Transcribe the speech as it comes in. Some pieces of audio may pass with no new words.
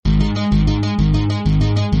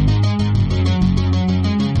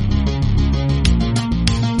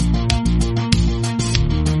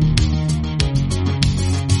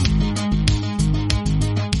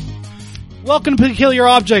Welcome to Peculiar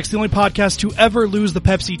Objects, the only podcast to ever lose the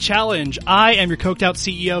Pepsi Challenge. I am your coked out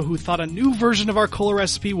CEO who thought a new version of our cola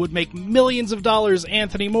recipe would make millions of dollars,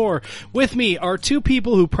 Anthony Moore. With me are two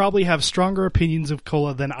people who probably have stronger opinions of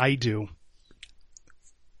cola than I do.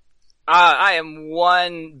 I am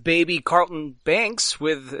one baby Carlton Banks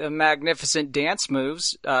with magnificent dance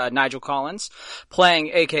moves, Nigel Collins,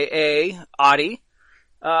 playing aka Audie,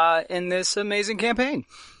 in this amazing campaign.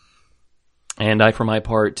 And I, for my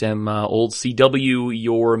part, am old CW,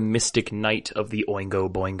 your mystic knight of the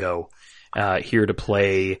Oingo Boingo, here to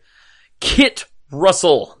play Kit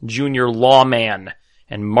Russell, junior lawman,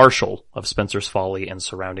 and marshal of Spencer's Folly and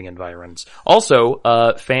surrounding environs. Also,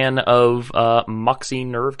 fan of Moxie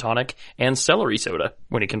Nerve Tonic and celery soda,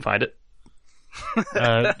 when he can find it.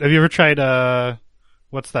 Have you ever tried,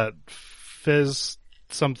 what's that? Fizz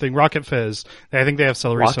something? Rocket Fizz. I think they have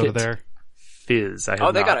celery soda there. Fizz. I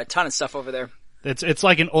have they not. got a ton of stuff over there. It's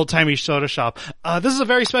like an old-timey soda shop. This is a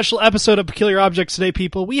very special episode of Peculiar Objects today,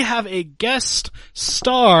 people. We have a guest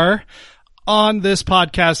star on this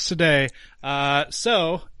podcast today.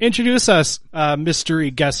 So introduce us,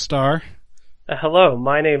 mystery guest star. Hello,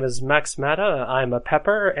 my name is Max Matta. I'm a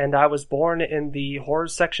pepper, and I was born in the horror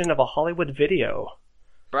section of a Hollywood Video.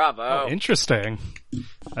 Bravo. Oh, interesting.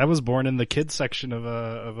 I was born in the kids section of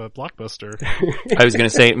a Blockbuster. I was going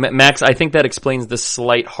to say, Max, I think that explains the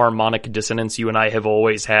slight harmonic dissonance you and I have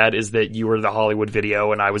always had, is that you were the Hollywood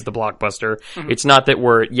Video and I was the Blockbuster. Mm-hmm. It's not that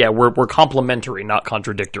we're complementary, not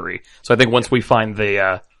contradictory. So I think once we find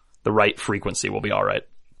the right frequency, we'll be all right.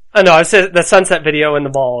 Oh no, I said the Sunset Video in the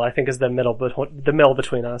mall, I think, is the middle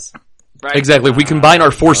between us. Right. Exactly. We combine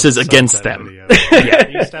our forces against them. Yeah,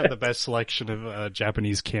 we used to have the best selection of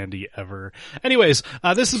Japanese candy ever. Anyways,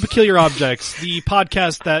 this is Peculiar Objects, the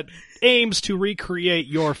podcast that aims to recreate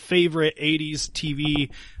your favorite 80s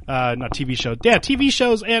TV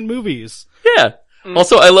shows and movies. Yeah.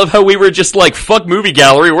 Also, I love how we were just like, fuck Movie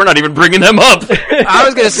Gallery, we're not even bringing them up. I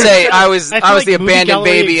was gonna say, I was like the abandoned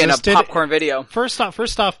baby existed. in a popcorn video. First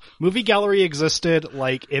off, Movie Gallery existed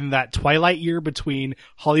like in that twilight year between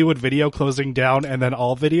Hollywood Video closing down and then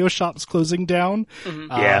all video shops closing down.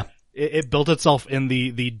 Mm-hmm. Yeah. It built itself in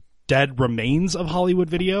the dead remains of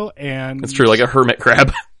Hollywood Video, and It's true, like a hermit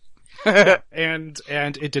crab. and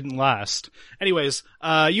it didn't last. Anyways,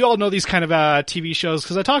 you all know these kind of TV shows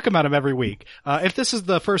because I talk about them every week. If this is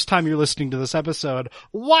the first time you're listening to this episode,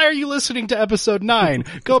 why are you listening to episode 9?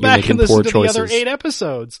 Go back and listen to the other 8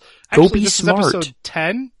 episodes. Go Actually, be this smart. Is episode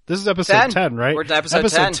 10? This is episode 10, right? We're to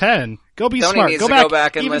episode 10. Go be Tony smart. needs Go to back, go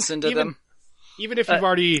back and listen to them. Even if you've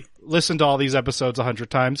already listened to all these episodes 100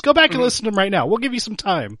 times, go back and listen to them right now. We'll give you some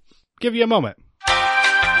time. Give you a moment.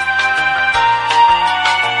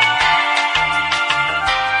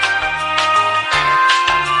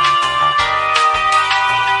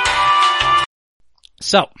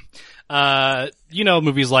 So,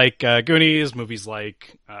 movies like Goonies, movies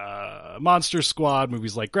like Monster Squad,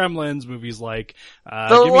 movies like Gremlins, movies like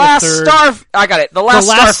The Last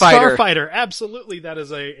Starfighter. Absolutely, that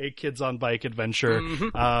is a kids on bike adventure.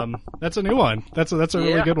 Mm-hmm. That's a new one. That's a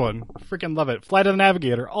really good one. Freaking love it. Flight of the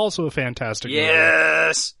Navigator, also a fantastic movie.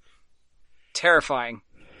 Yes. Terrifying.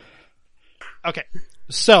 Okay,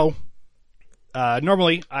 so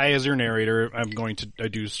normally I, as your narrator, I'm going to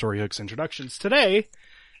do Storyhook's introductions. Today,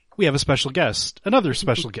 we have a special guest, another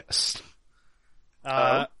special guest.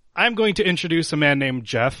 I'm going to introduce a man named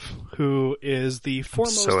Jeff, who is the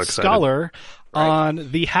foremost scholar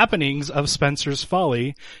on the happenings of Spencer's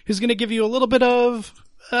Folly, who's going to give you a little bit of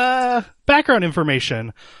background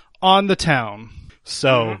information on the town.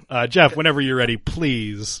 So, Jeff, whenever you're ready,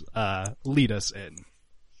 please lead us in.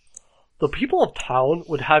 The people of town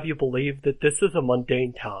would have you believe that this is a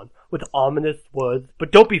mundane town with ominous woods,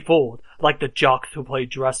 but don't be fooled, like the jocks who play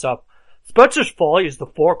dress up. Spencer's Folly is the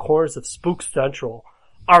four corners of Spook Central.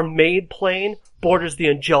 Our maid plane borders the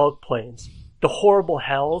angelic plains, the horrible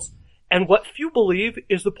hells, and what few believe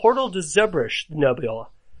is the portal to Zebrish Nebula,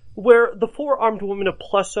 where the four-armed women of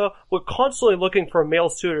Plessa were constantly looking for male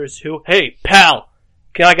suitors who, hey, pal,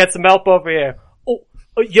 can I get some help over here?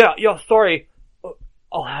 Yeah, sorry.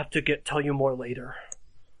 I'll have to tell you more later.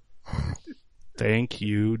 Thank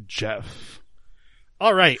you, Jeff.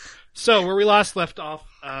 All right. So where we last left off,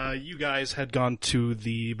 you guys had gone to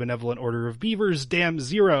the Benevolent Order of Beavers Dam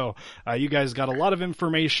Zero. You guys got a lot of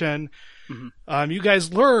information. Mm-hmm. You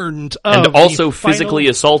guys learned of and also physically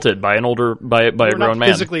assaulted by a grown man.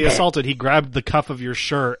 Physically assaulted. He grabbed the cuff of your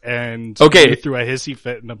shirt and threw a hissy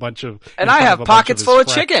fit and a bunch of. And I have pockets full of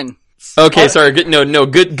chicken. Okay, sorry. Good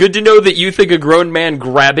to know that you think a grown man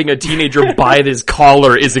grabbing a teenager by his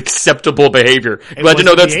collar is acceptable behavior. Glad to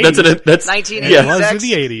know that's 1980s. It was in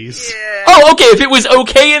the 80s. Yeah. Oh, okay. If it was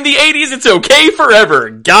okay in the 80s, it's okay forever.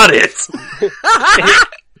 Got it.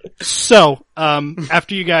 So,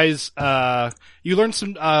 after you guys, you learned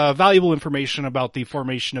some, valuable information about the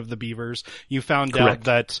formation of the beavers. You found Correct.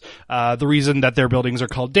 out that, the reason that their buildings are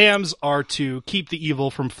called dams are to keep the evil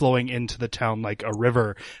from flowing into the town like a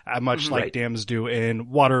river, much like Right. dams do in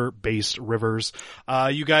water-based rivers.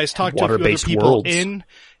 You guys talked to a few other Water-based people worlds.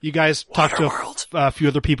 you guys talked to a few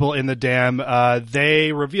other people in the dam.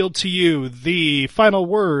 They revealed to you the final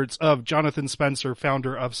words of Jonathan Spencer,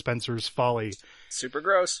 founder of Spencer's Folly. Super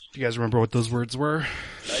gross. Do you guys remember what those words were?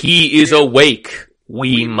 He is awake.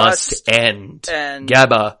 We must end. And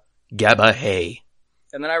Gabba hey.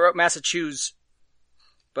 then I wrote Massachusetts,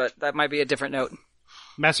 but that might be a different note.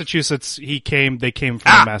 Massachusetts, they came from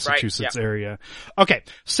the Massachusetts area. Okay,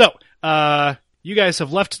 so, you guys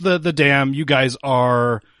have left the dam. You guys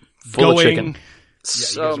are Full of going... chicken. Yeah, you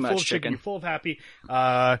So guys are much full of chicken. You're full of happy.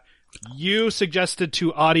 You suggested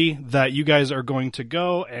to Audie that you guys are going to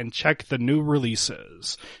go and check the new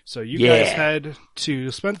releases. So you guys head to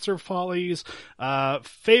Spencer Follies.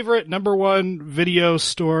 Favorite number one video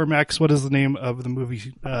store, Max, what is the name of the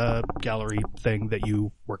movie gallery thing that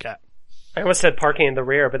you work at? I almost said parking in the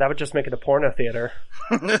rear, but that would just make it a porno theater.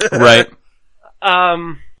 Right.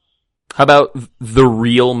 How How about The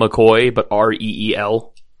Real McCoy, but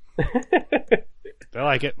REEL? I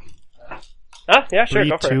like it. Yeah, sure, 3,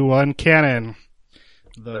 go for 2, 1, cannon.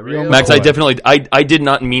 The real Max, I McCoy. definitely, I did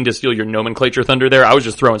not mean to steal your nomenclature thunder there. I was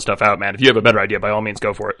just throwing stuff out, man. If you have a better idea, by all means,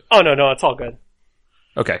 go for it. it. Oh, no, it's all good.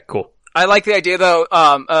 Okay, cool. I like the idea though,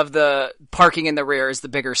 of the parking in the rear is the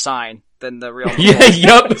bigger sign than the real. Yeah,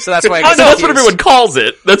 yup. So that's why I Oh, get no, that's what confused. everyone calls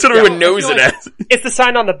it. That's what everyone knows it as. It's the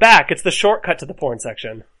sign on the back. It's the shortcut to the porn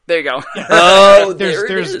section. There you go. Oh,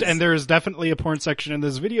 there's definitely a porn section in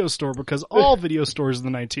this video store because all video stores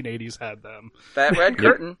in the 1980s had them. That red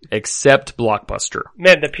curtain. Except Blockbuster.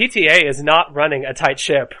 Man, the PTA is not running a tight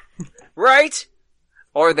ship. Right?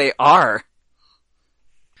 Or they are.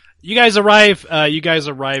 You guys arrive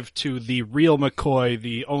to the Real McCoy,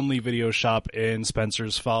 the only video shop in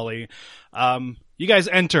Spencer's Folly. You guys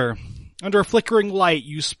enter. Under a flickering light,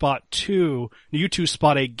 you two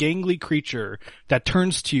spot a gangly creature that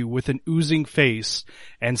turns to you with an oozing face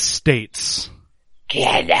and states,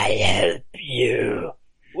 Can I help you?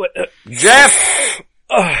 What, Jeff!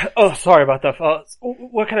 sorry about that, fellas.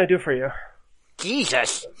 What can I do for you?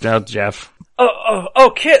 Jesus. No, Jeff.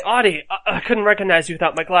 Kit, Audie. I couldn't recognize you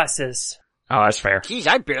without my glasses. Oh, that's fair. Jeez,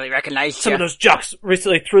 I barely recognized Some you. of those jocks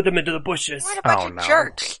recently threw them into the bushes. What a bunch Oh, of no.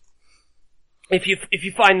 jerks. If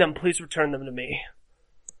you find them, please return them to me.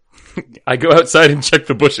 I go outside and check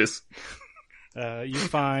the bushes. you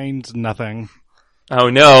find nothing. Oh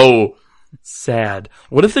no. Sad.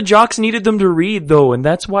 What if the jocks needed them to read, though, and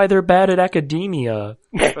that's why they're bad at academia?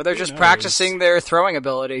 Or they're just practicing their throwing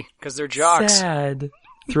ability, because they're jocks. Sad.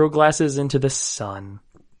 Throw glasses into the sun.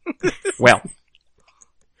 Well.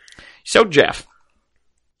 So, Jeff,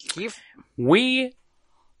 we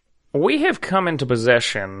have come into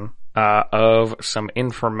possession of some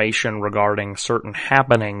information regarding certain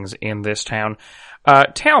happenings in this town.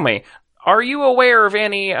 Tell me, are you aware of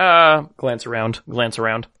any, glance around.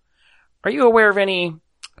 Are you aware of any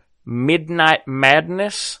Midnight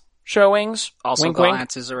Madness showings? Also Wink, wink.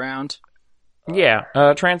 glances around. Yeah,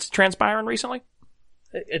 transpiring recently?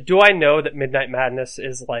 Do I know that Midnight Madness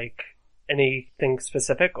is like anything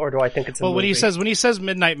specific, or do I think it's a Well, movie? when he says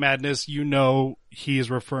Midnight Madness, you know he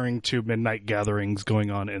is referring to midnight gatherings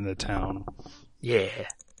going on in the town. Yeah.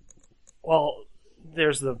 Well,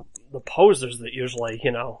 there's the posers that usually,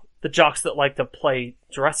 the jocks that like to play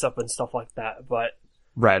dress up and stuff like that, but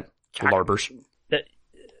Right. Larbers.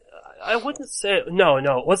 I wouldn't say, no,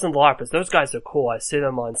 it wasn't the LARPers. Those guys are cool. I see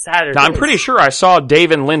them on Saturdays. Now, I'm pretty sure I saw Dave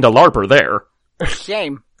and Linda Larper there.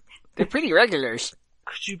 Shame. They're pretty regulars.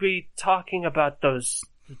 Could you be talking about those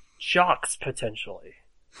jocks, potentially?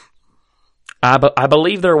 I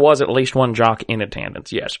believe there was at least one jock in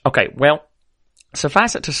attendance, yes. Okay, well,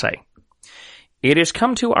 suffice it to say, it has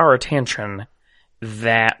come to our attention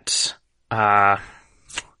that,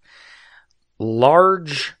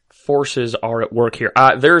 large forces are at work here.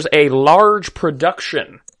 There's a large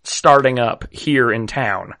production starting up here in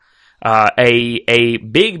town. A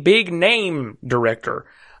big name director,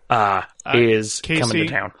 is Casey, coming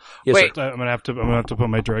to town. Yes, wait. sir. I'm gonna have to put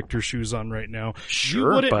my director's shoes on right now. Sure,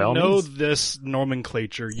 you wouldn't by all know means. this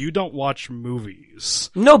nomenclature. You don't watch movies.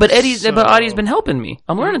 No, but Audie's So- been helping me.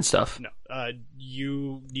 I'm learning stuff. No,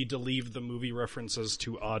 you need to leave the movie references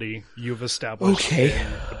to Audie. You've established in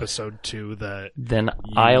episode 2 that Then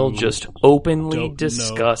I'll just openly don't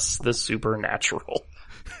discuss the supernatural.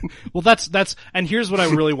 well, that's and here's what I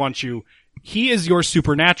really want you. He is your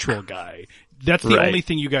supernatural guy. That's the Right. only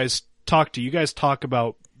thing you guys talk to. You guys talk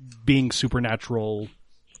about being supernatural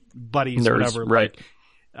buddies, Nerds, whatever. right. Like,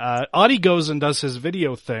 Audie goes and does his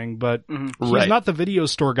video thing, but he's Right. not the video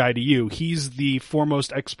store guy to you. He's the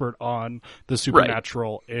foremost expert on the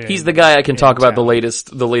supernatural. He's the guy I can talk about town.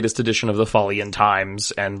 the latest edition of the Folly in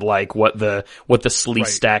Times and like what the Slee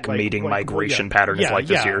Stack mating migration pattern is like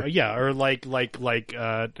this year. Yeah, or like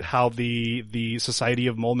how the Society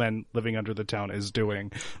of Mole Men living under the town is doing.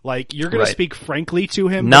 Like, you're going Right. to speak frankly to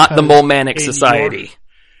him. Not the because Molmanic in Society.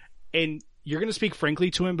 and you're going to speak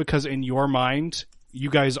frankly to him because in your mind, you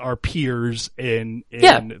guys are peers in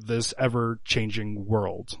Yeah. this ever-changing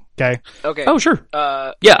world. Okay? Okay. Oh, sure.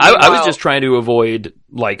 Uh, Yeah, I was meanwhile- just trying to avoid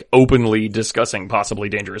like openly discussing possibly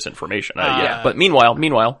dangerous information. Yeah, but meanwhile,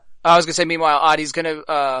 I was gonna say, meanwhile, Audie's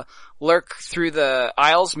gonna lurk through the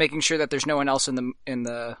aisles, making sure that there's no one else in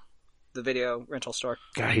the video rental store.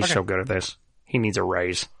 God, he's so good at this. He needs a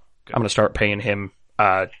raise. I'm gonna start paying him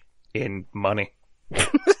in money.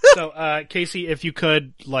 So, Casey, if you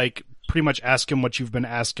could, like, pretty much ask him what you've been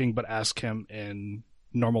asking, but ask him in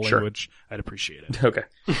normal Sure. language, I'd appreciate it. Okay.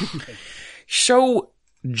 So,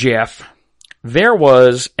 Jeff, there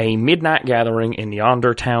was a midnight gathering in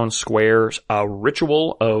Yonder Town Square. A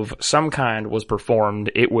ritual of some kind was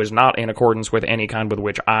performed. It was not in accordance with any kind with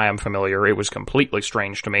which I am familiar. It was completely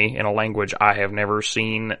strange to me in a language I have never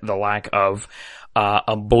seen the like of.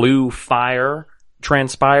 A blue fire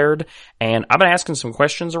transpired, and I've been asking some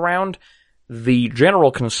questions around. The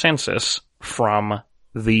general consensus from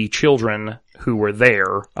the children who were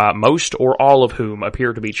there, most or all of whom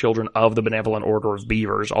appear to be children of the Benevolent Order of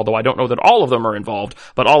Beavers, although I don't know that all of them are involved,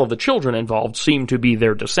 but all of the children involved seem to be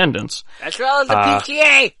their descendants. As well as the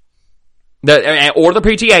PTA. Or the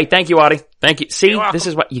PTA. Thank you, Audie. Thank you. See, You're welcome. this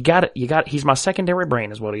is what you got it. He's my secondary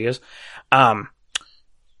brain is what he is.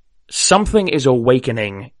 Something is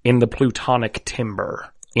awakening in the plutonic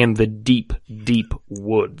timber, in the deep, deep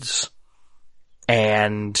woods.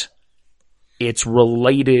 And it's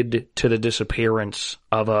related to the disappearance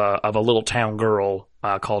of a little town girl,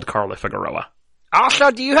 called Carla Figueroa.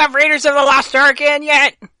 Also, do you have Raiders of the Lost Ark in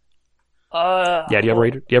yet? Yeah, do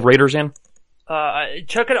you have Raiders in?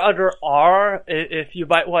 Check it under R if you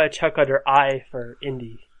might want to check under I for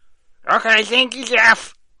indie. Okay, thank you,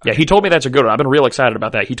 Jeff. Yeah, he told me that's a good one. I've been real excited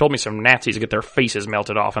about that. He told me some Nazis get their faces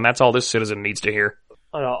melted off, and that's all this citizen needs to hear.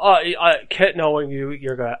 I know. Kit, knowing you,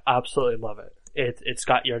 you're gonna absolutely love it. It's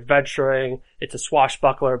got your adventuring. It's a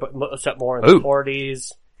swashbuckler, but set more in the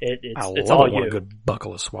 40s. It's all want you. a good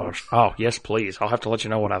buckle of swash. Oh, yes, please. I'll have to let you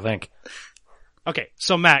know what I think. Okay,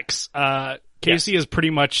 so Max, Casey has pretty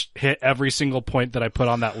much hit every single point that I put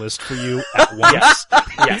on that list for you at once.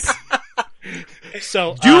 Yes.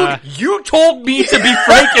 So, Dude, you told me to be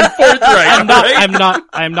frank and forthright.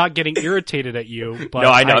 I'm not getting irritated at you, but No,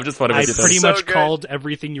 I know, I'm just wondering I if you pretty said- much So good. called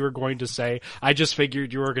everything you were going to say. I just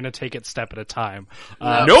figured you were going to take it step at a time.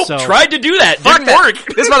 Nope, so- tried to do that. Fuck Didn't that.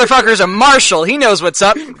 work. This motherfucker's a marshal. He knows what's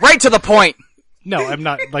up. Right to the point. No, I'm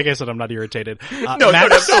not, like I said, I'm not irritated. No,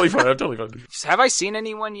 Max, I'm totally fine. I'm totally fine. Have I seen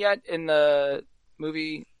anyone yet in the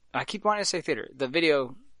movie? I keep wanting to say theater. The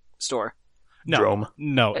video store. Drome.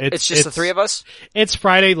 No, It's just the three of us? It's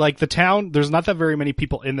Friday, like the town, there's not that very many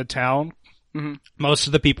people in the town. Mhm. Most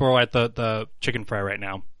of the people are at the chicken fry right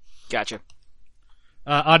now. Gotcha.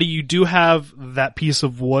 Adi, you do have that piece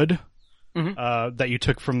of wood, Mhm. that you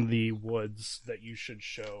took from the woods that you should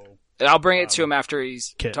show. I'll bring it to him after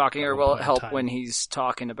he's Kit, talking, or at will one it point in help time. when he's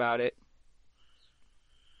talking about it?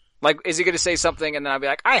 Like, is he going to say something and then I'll be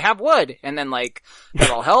like, I have wood, and then like,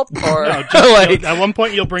 that'll help? Or, No, just, like, at one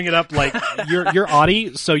point you'll bring it up like, you're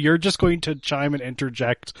Adi, so you're just going to chime and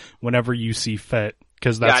interject whenever you see fit,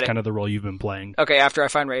 because Got that's it. kind of the role you've been playing. okay, after I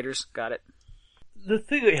find Raiders. Got it. The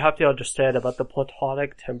thing that you have to understand about the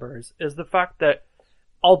Platonic Timbers is the fact that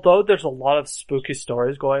although there's a lot of spooky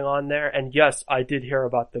stories going on there, and yes, I did hear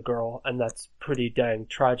about the girl, and that's pretty dang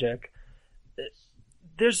tragic,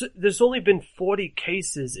 there's only been 40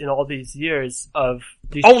 cases in all these years of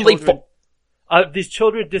these these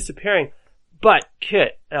children disappearing. But,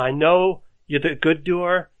 Kit, and I know you're the good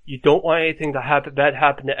doer, you don't want anything to bad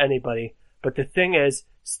happen to anybody, but the thing is,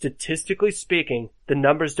 statistically speaking, the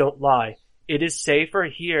numbers don't lie. It is safer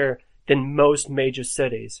here than most major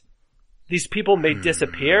cities. These people may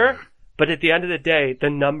disappear, but at the end of the day, the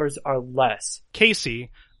numbers are less.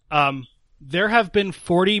 Casey, there have been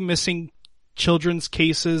 40 missing children's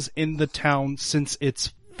cases in the town since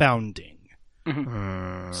its founding.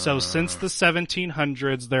 So since the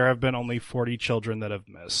 1700s, there have been only 40 children that have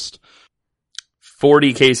missed.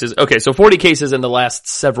 40 cases. Okay, so 40 cases in the last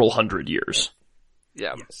several hundred years.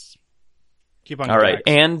 Yeah. Yes. Keep on All going. right,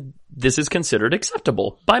 and this is considered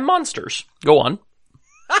acceptable by monsters. Go on.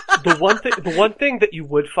 The one thing that you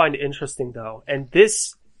would find interesting, though, and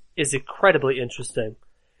this is incredibly interesting,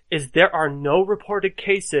 is there are no reported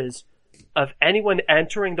cases of anyone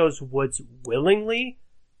entering those woods willingly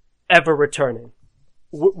ever returning.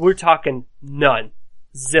 We're talking none.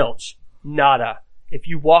 Zilch. Nada. If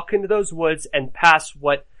you walk into those woods and pass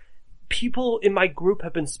what people in my group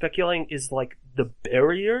have been speculating is like the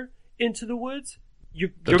barrier into the woods, you're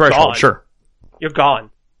Threshold, gone. sure. You're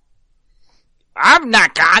gone. I'm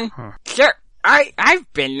not gone. Sure.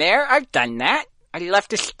 I've been there. I've done that. I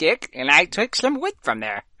left a stick and I took some wood from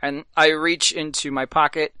there. And I reach into my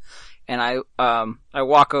pocket and I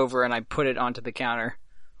walk over and I put it onto the counter.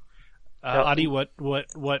 Adi, what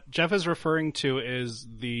Jeff is referring to is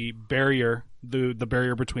the barrier, the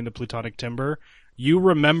barrier between the plutonic timber. You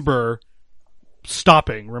remember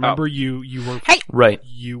stopping. Remember you were Right.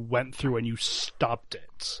 you went through and you stopped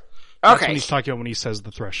it. That's Okay. when he's talking about when he says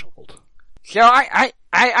the threshold. So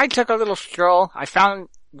I took a little stroll. I found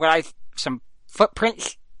some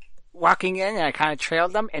footprints walking in and I kind of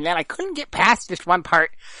trailed them and then I couldn't get past this one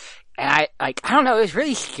part and I don't know, it was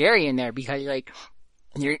really scary in there because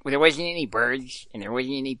there wasn't any birds and there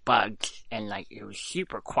wasn't any bugs and it was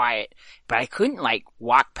super quiet, but I couldn't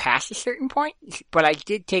walk past a certain point, but I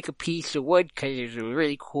did take a piece of wood because it was a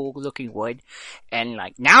really cool looking wood and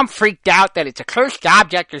now I'm freaked out that it's a cursed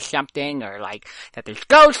object or something or that there's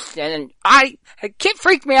ghosts and Kit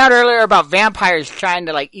freaked me out earlier about vampires trying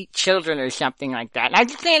to eat children or something like that and I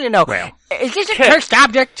just need to know, is this a Kit. cursed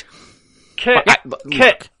object? Kit,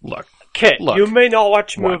 Look. Kit, Look. you may not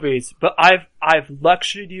watch What? movies, but I've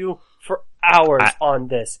lectured you for hours on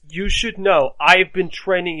this. You should know I've been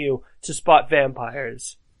training you to spot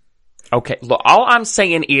vampires. Okay, look, all I'm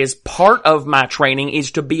saying is part of my training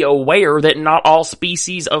is to be aware that not all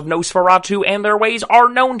species of Nosferatu and their ways are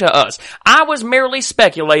known to us. I was merely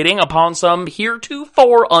speculating upon some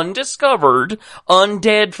heretofore undiscovered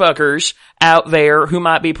undead fuckers out there who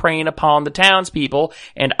might be preying upon the townspeople,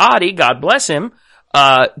 and Adi, God bless him,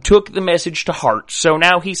 took the message to heart. So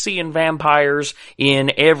now he's seeing vampires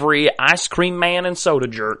in every ice cream man and soda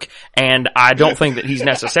jerk, and I don't think that he's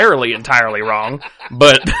necessarily entirely wrong,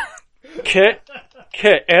 but... Kit,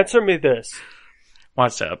 answer me this.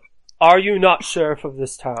 What's up? Are you not sheriff of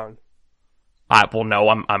this town? Well, no,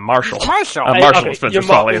 I'm Marshal. Marshal. I'm Hey, Marshal okay, Spencer you're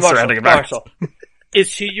Foley and Marshal, surrounding environments. Marshal.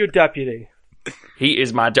 Is he your deputy? He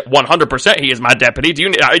is my 100%. He is my deputy.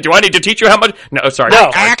 Do I need to teach you how much? No, sorry.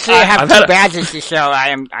 No. I actually have I've two had a- badges to show. I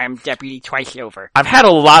am deputy twice over. I've had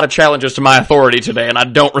a lot of challenges to my authority today, and I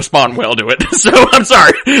don't respond well to it. So I'm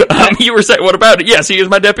sorry. You were saying, what about it? Yes, he is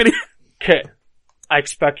my deputy. Kit, I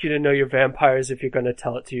expect you to know your vampires if you're going to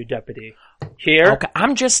tell it to your deputy. Here, Okay,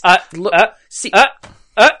 I'm just look. See,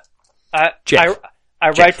 Jeff.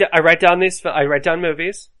 I write down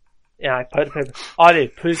movies. Yeah, I put paper. Audie,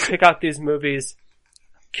 please pick out these movies.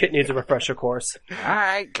 Kit needs a refresher course.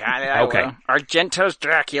 Alright, got it. I Okay. will. Argento's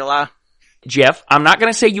Dracula. Jeff, I'm not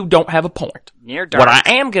going to say you don't have a point. Near Dark. What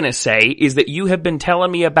I am going to say is that you have been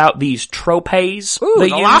telling me about these tropes Ooh, they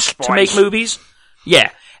the use Lost to make Boys. movies. Yeah,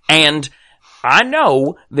 and I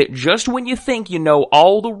know that just when you think you know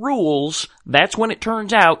all the rules, that's when it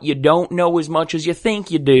turns out you don't know as much as you think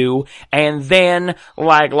you do, and then,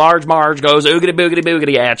 Large Marge goes oogity boogity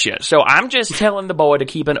boogity at you. So I'm just telling the boy to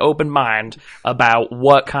keep an open mind about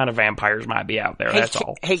what kind of vampires might be out there, that's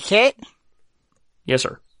all. Hey, Kit, Yes,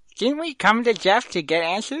 sir. didn't we come to Jeff to get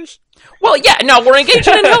answers? Well, yeah, no, we're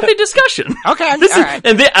engaging in healthy discussion. Okay, This is, alright.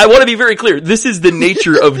 and I want to be very clear, this is the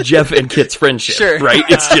nature of Jeff and Kit's friendship, Sure. right?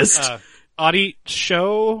 It's just... Adi,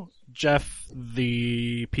 show Jeff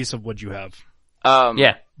the piece of wood you have.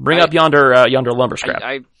 Yeah, bring up yonder lumber scrap.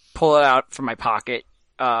 I pull it out from my pocket,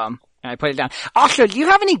 and I put it down. Also, do you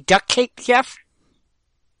have any duct tape, Jeff?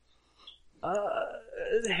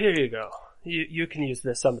 Here you go. You can use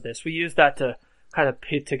some of this. We use that to kind of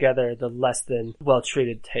put together the less than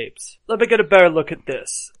well-treated tapes. Let me get a better look at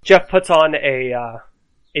this. Jeff puts on a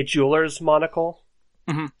jeweler's monocle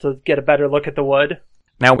to get a better look at the wood.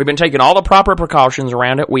 Now, we've been taking all the proper precautions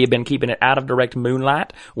around it. We have been keeping it out of direct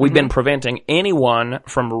moonlight. We've been preventing anyone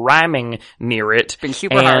from rhyming near it. Been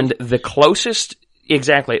super and hard. the closest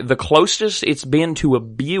it's been to a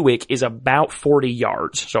Buick is about 40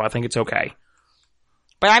 yards. So I think it's okay.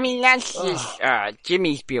 But I mean, that's just,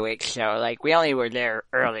 Jimmy's Buick, so, we only were there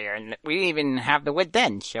earlier, and we didn't even have the wood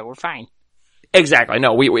then, so we're fine. Exactly.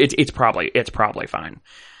 No, it's probably fine.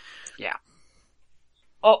 Yeah.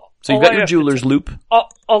 So you've got your jeweler's loop.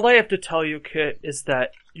 All I have to tell you, Kit, is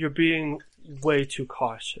that you're being way too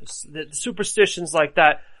cautious. The superstitions like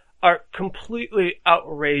that are completely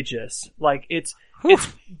outrageous. Like, it's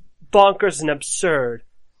bonkers and absurd.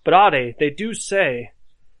 But Ade, they do say,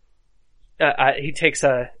 he takes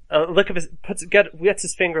a lick of his, gets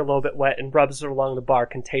his finger a little bit wet and rubs it along the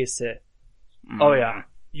bark and tastes it. Oh yeah,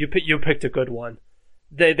 you picked a good one.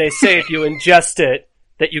 They say if you ingest it,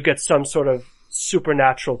 that you get some sort of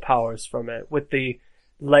supernatural powers from it, with the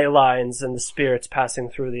ley lines and the spirits passing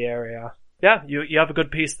through the area. Yeah, you have a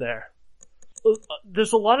good piece there.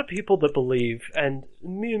 There's a lot of people that believe, and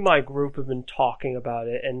me and my group have been talking about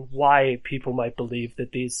it, and why people might believe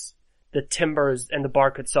that the timbers and the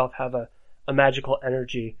bark itself have a magical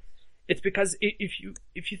energy. It's because if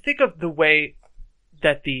you think of the way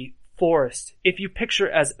that the forest, if you picture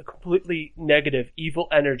it as a completely negative, evil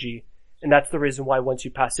energy, and that's the reason why once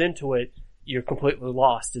you pass into it, you're completely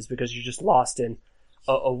lost, is because you're just lost in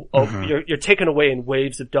you're taken away in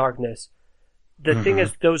waves of darkness. The thing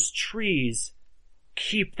is, those trees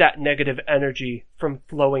keep that negative energy from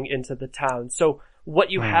flowing into the town. So what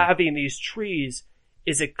you have in these trees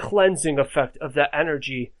is a cleansing effect of that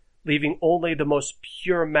energy, leaving only the most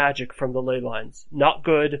pure magic from the ley lines. Not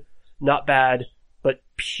good, not bad, but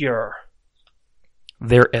pure.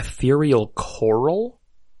 They're ethereal coral?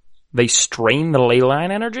 They strain the ley line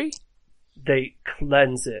energy? They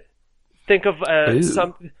cleanse it. Think of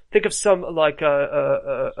some like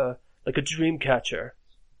a dream catcher,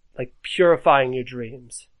 like purifying your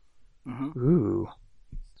dreams. Ooh.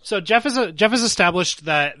 So Jeff has established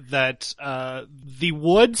that the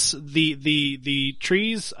woods, the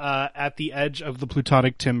trees at the edge of the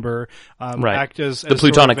plutonic timber act as the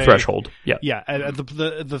plutonic threshold. Yeah, at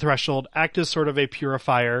the threshold act as sort of a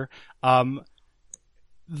purifier.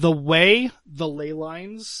 The way the ley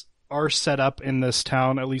lines are set up in this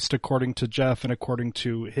town, at least according to Jeff and according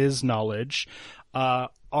to his knowledge,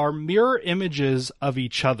 are mirror images of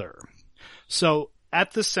each other. So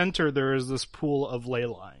at the center, there is this pool of ley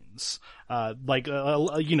lines, like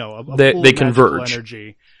they converge.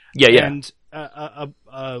 Energy, yeah, and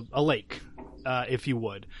a lake, if you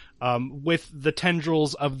would, with the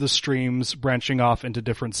tendrils of the streams branching off into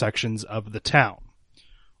different sections of the town.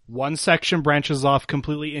 One section branches off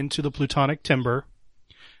completely into the plutonic timber.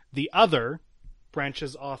 The other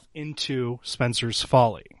branches off into Spencer's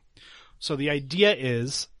Folly. So the idea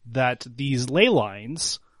is that these ley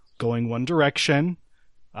lines going one direction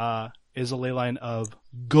is a ley line of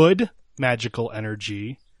good magical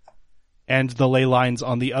energy, and the ley lines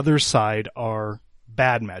on the other side are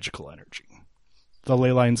bad magical energy. The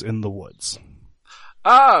ley lines in the woods.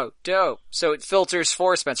 Oh, dope. So it filters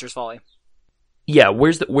for Spencer's Folly. Yeah,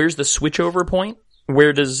 where's the switchover point?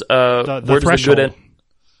 Where does the where does threshold. the good end?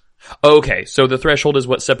 Okay, so the threshold is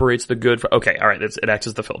what separates the good from... Okay, alright, it acts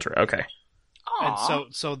as the filter, okay.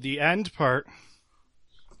 And so the end part...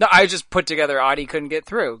 No, I just put together Audie couldn't get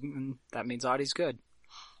through. That means Audie's good.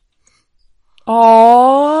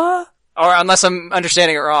 Aww. Or unless I'm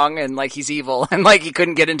understanding it wrong and like he's evil and like he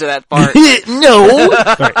couldn't get into that part. No!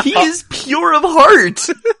 He is pure of heart!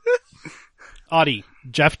 Audie,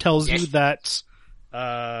 Jeff tells you that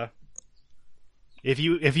if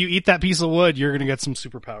you eat that piece of wood, you're gonna get some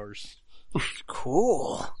superpowers.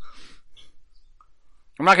 Cool.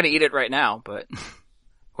 I'm not gonna eat it right now, but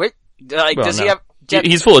wait, like, does he have?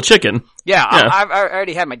 He's full of chicken. Yeah. I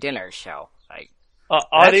already had my dinner, so like,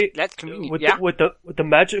 Audie, that's convenient. With the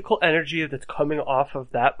magical energy that's coming off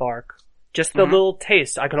of that bark, just the little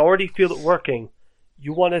taste, I can already feel it working.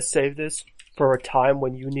 You want to save this for a time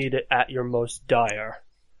when you need it at your most dire.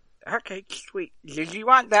 Okay, sweet. Did you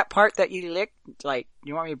want that part that you licked? Like,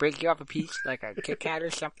 you want me to break you off a piece, like a Kit Kat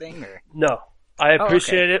or something? Or no, I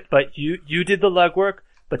appreciate it, but you did the legwork.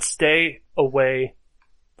 But stay away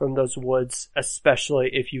from those woods, especially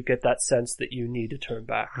if you get that sense that you need to turn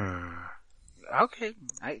back. Okay,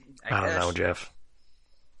 I don't know, Jeff.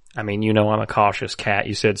 I mean, you know I'm a cautious cat.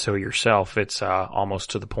 You said so yourself. It's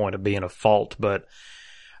almost to the point of being a fault, but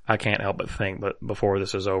I can't help but think that before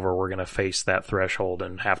this is over, we're going to face that threshold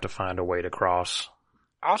and have to find a way to cross.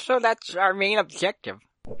 Also, that's our main objective.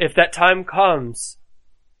 If that time comes,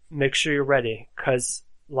 make sure you're ready, because,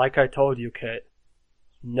 like I told you, Kit,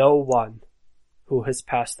 no one who has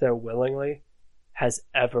passed there willingly has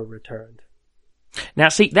ever returned. Now,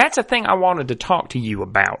 see, that's a thing I wanted to talk to you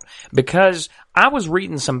about, because I was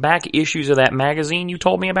reading some back issues of that magazine you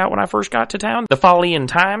told me about when I first got to town, the Follian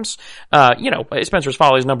Times. Spencer's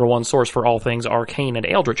Folly is #1 source for all things arcane and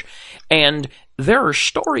eldritch. And there are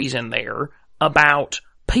stories in there about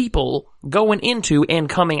people going into and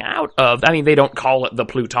coming out of, I mean, they don't call it the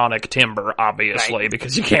plutonic timber, obviously, Right.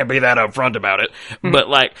 because you can't be that upfront about it. But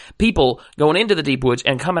like, people going into the deep woods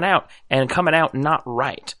and coming out not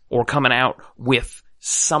right, or coming out with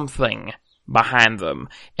something behind them.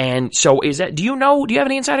 And so do you have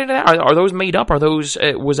any insight into that? Are those made up? Are those,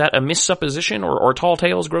 was that a missupposition, or tall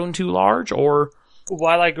tales grown too large, or?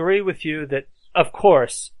 While I agree with you that, of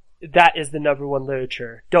course, that is the number one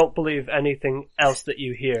literature, don't believe anything else that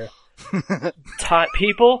you hear.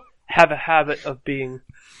 People have a habit of being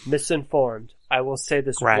misinformed. I will say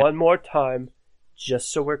this Right. one more time,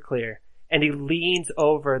 just so we're clear. And he leans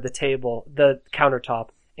over the countertop,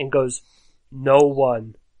 and goes, "No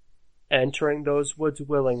one entering those woods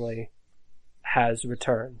willingly has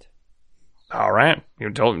returned." All right.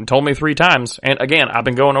 You told me 3 times. And again, I've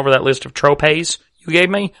been going over that list of tropes you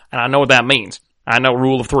gave me, and I know what that means. I know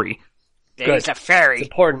rule of 3. There's a fairy, It's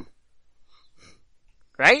important.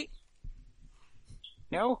 right?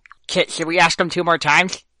 No? Should we ask him 2 more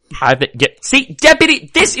times? See, Deputy,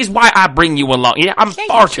 this is why I bring you along. Yeah, I'm Thank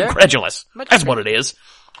far you, too sir. credulous. Much That's what it is.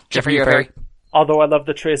 Jeffrey, you're a fairy. Although I love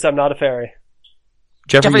the trees, I'm not a fairy.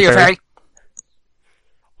 Jeffrey, you're a fairy.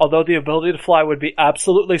 Although the ability to fly would be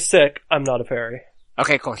absolutely sick, I'm not a fairy.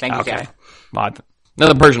 Okay, cool. Thank you, Okay. Jeff. Well,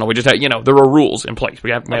 nothing personal. We just have, there are rules in place.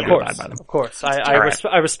 We have to Of abide course, by them. of course. I All right.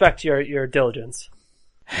 I respect your diligence.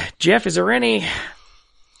 Jeff, is there any,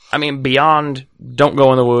 beyond don't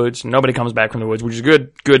go in the woods, nobody comes back from the woods, which is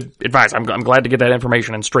good advice. I'm glad to get that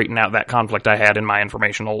information and straighten out that conflict I had in my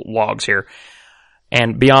informational logs here.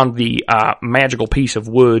 And beyond the magical piece of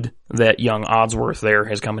wood that young Oddsworth there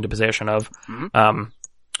has come into possession of,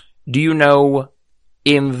 do you know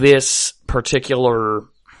in this particular,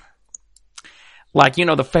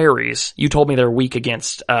 the fairies, you told me they're weak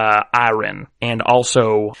against iron, and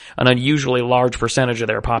also an unusually large percentage of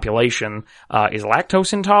their population is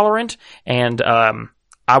lactose intolerant, and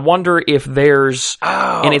I wonder if there's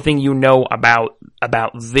anything you know about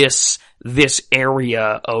this area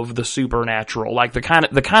of the supernatural, like the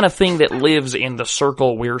kind of thing that lives in the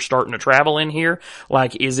circle we're starting to travel in here.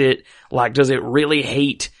 Like, does it really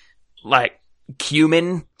hate,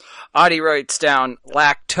 cumin? Audie writes down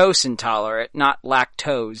lactose intolerant, not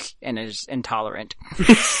lactose, and is intolerant.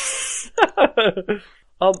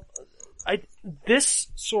 This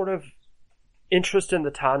sort of interest in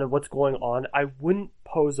the town and what's going on, I wouldn't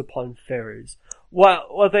pose upon fairies.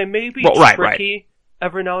 While they may be tricky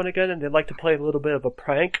every now and again, and they like to play a little bit of a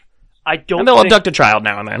prank, I don't. And they'll abduct a child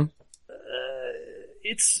now and then.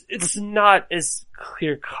 It's not as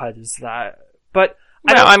clear cut as that, but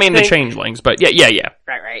the changelings, but yeah.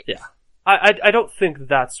 Right. Yeah. I don't think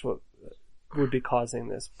that's what would be causing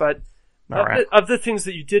this, but of the things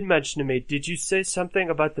that you did mention to me, did you say something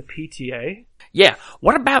about the PTA? Yeah.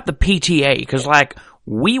 What about the PTA? Because,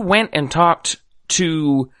 we went and talked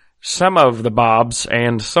to some of the Bobs,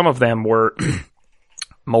 and some of them were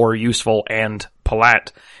more useful and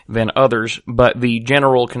polite than others, but the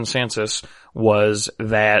general consensus was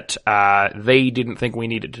that they didn't think we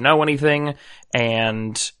needed to know anything,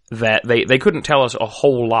 and that they couldn't tell us a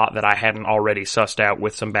whole lot that I hadn't already sussed out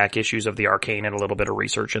with some back issues of the Arcane and a little bit of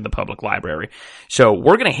research in the public library. So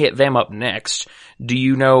we're going to hit them up next. Do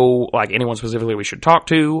you know, anyone specifically we should talk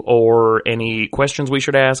to, or any questions we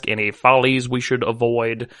should ask, any follies we should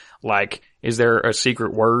avoid? Is there a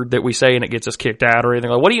secret word that we say and it gets us kicked out, or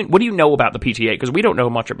anything? What do you know about the PTA? Because we don't know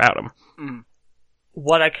much about them.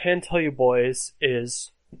 What I can tell you, boys,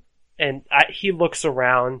 is, he looks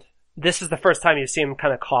around. This is the first time you see him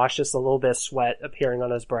kind of cautious, a little bit of sweat appearing on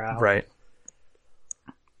his brow. Right.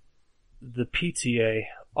 The PTA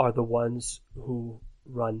are the ones who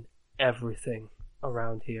run everything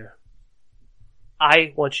around here.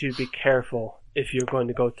 I want you to be careful if you're going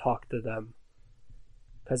to go talk to them.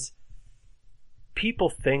 Because people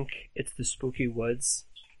think it's the spooky woods.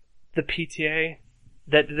 The PTA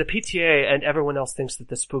and everyone else thinks that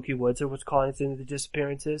the spooky woods are what's causing the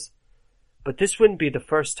disappearances. But this wouldn't be the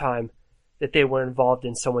first time that they were involved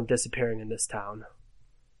in someone disappearing in this town.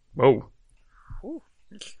 Whoa.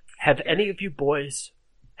 Have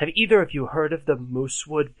either of you heard of the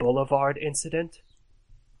Moosewood Boulevard incident?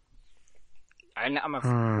 I'm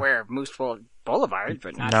aware of Mooseville Boulevard,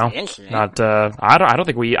 but not No, the incident. not. I didn't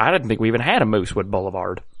think we even had a Moosewood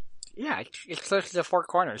Boulevard. Yeah, it's close to the Four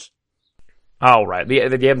Corners. Oh, right. The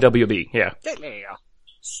MWB, yeah. There you go.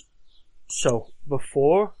 So,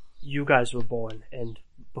 before you guys were born, and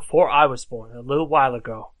before I was born, a little while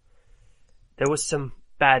ago, there was some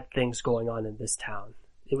bad things going on in this town.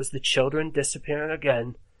 It was the children disappearing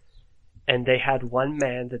again, and they had one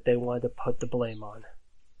man that they wanted to put the blame on.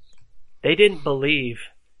 They didn't believe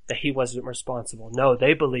that he wasn't responsible. No,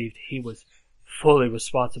 they believed he was fully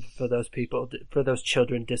responsible for those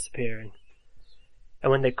children disappearing.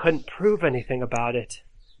 And when they couldn't prove anything about it,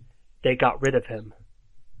 they got rid of him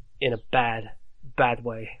in a bad, bad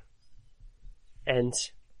way. And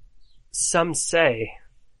some say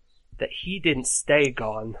that he didn't stay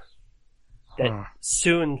gone, that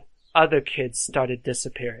soon other kids started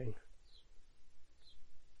disappearing.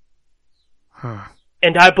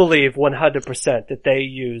 And I believe 100% that they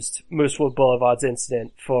used Moosewood Boulevard's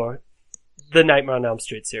incident for the Nightmare on Elm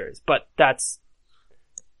Street series. But that's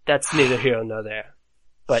neither here nor there.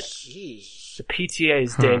 But the PTA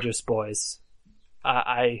is dangerous, boys.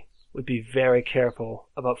 I would be very careful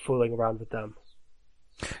about fooling around with them.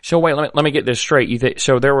 So wait, let me get this straight.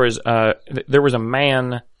 So there was a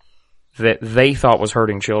man that they thought was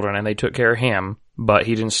hurting children, and they took care of him, but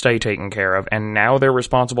he didn't stay taken care of, and now they're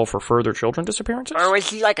responsible for further children disappearances? Or was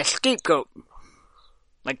he like a scapegoat?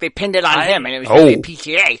 Like they pinned it on him, and it was really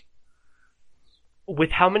PTA.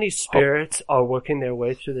 With how many spirits are working their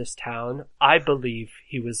way through this town, I believe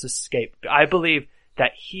he was a scapegoat. I believe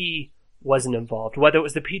that he wasn't involved. Whether it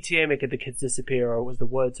was the PTA making the kids disappear, or it was the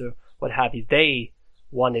Woods, or what have you, they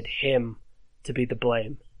wanted him to be the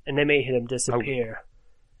blame, and they made him disappear.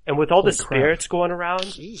 And with all the spirits going around,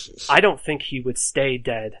 Jesus. I don't think he would stay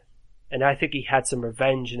dead. And I think he had some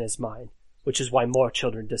revenge in his mind, which is why more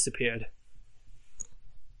children disappeared.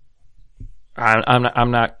 I'm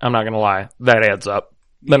not gonna lie. That adds up.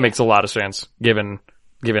 That makes a lot of sense, given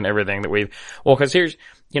everything that we've, well, cause here's,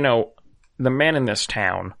 the men in this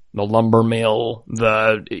town, the lumber mill,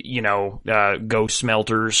 the, ghost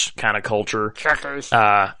smelters kind of culture. Truckers.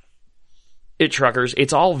 Truckers,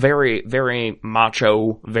 it's all very, very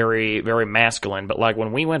macho, very, very masculine, but like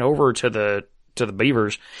when we went over to the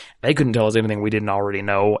Beavers, they couldn't tell us anything we didn't already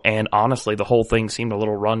know, and honestly, the whole thing seemed a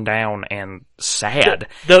little run down and sad.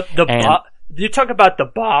 You talk about the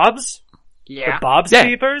Bobs? Yeah. The Bobs Yeah.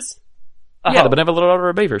 Beavers? Yeah, the benevolent order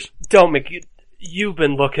of Beavers. Don't make you... You've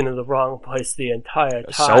been looking in the wrong place the entire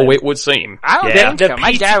time. So it would seem. I don't think so.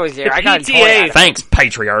 My dad was there. the I got PTA told Thanks,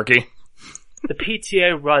 patriarchy. The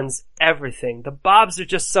PTA runs everything. The Bobs are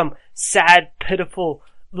just some sad, pitiful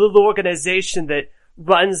little organization that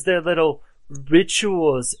runs their little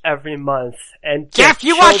rituals every month. And Jeff,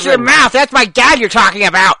 you watch your mouth. That's my dad you're talking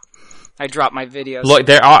about. I dropped my videos. Look,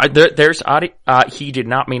 there's Adi. He did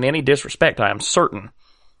not mean any disrespect. I am certain.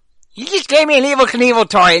 You just gave me an Evel Knievel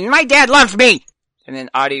toy, and my dad loves me. And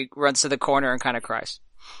then Adi runs to the corner and kind of cries.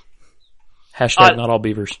 Hashtag not all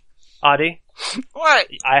beavers. Adi, What?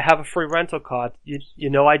 I have a free rental card. You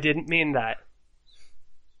know I didn't mean that.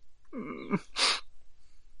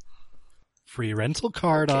 Free rental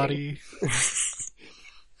card, Audie.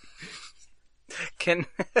 Can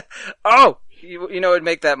you know what would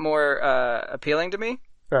make that more appealing to me?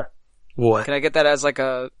 Huh. What? Can I get that as like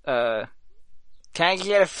a can I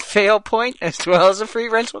get a fail point as well as a free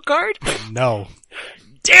rental card? No.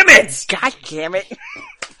 Damn it! God damn it!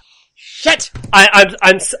 Shit!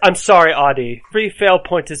 I'm sorry, Audie. Free fail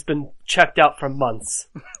point has been checked out for months.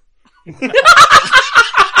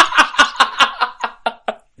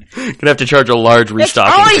 Gonna have to charge a large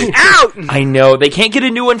restocking Always fee. out! I know. They can't get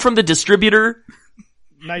a new one from the distributor.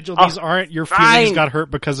 Nigel, these aren't your feelings got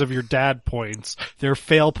hurt because of your dad points. They're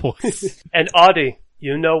fail points. And Audie,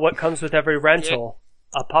 you know what comes with every rental?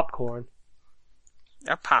 A popcorn.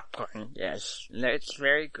 A popcorn, yes. It's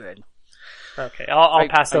very good. Okay, I'll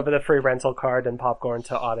pass over the free rental card and popcorn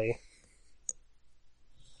to Audie.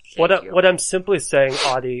 What I'm simply saying,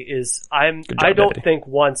 Audie, is I don't Daddy. think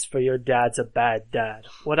once for your dad's a bad dad.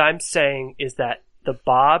 What I'm saying is that the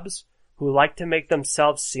Bobs, who like to make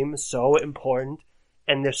themselves seem so important,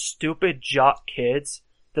 and they're stupid jock kids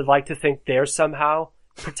that like to think they're somehow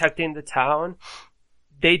protecting the town,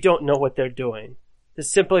 they don't know what they're doing. They're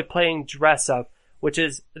simply playing dress up, which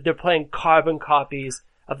is they're playing carbon copies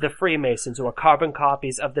of the Freemasons, who are carbon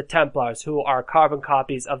copies of the Templars, who are carbon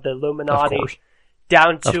copies of the Illuminati,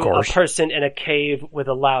 down to a person in a cave with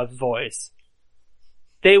a loud voice.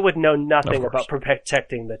 They would know nothing about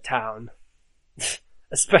protecting the town.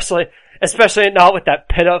 especially not with that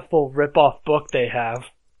pitiful rip-off book they have.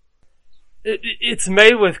 It's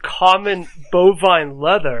made with common bovine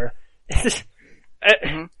leather.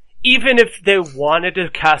 Even if they wanted to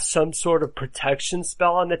cast some sort of protection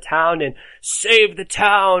spell on the town and save the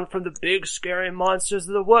town from the big scary monsters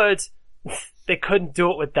of the woods, they couldn't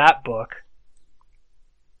do it with that book.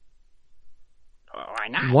 Why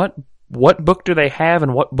not? What book do they have,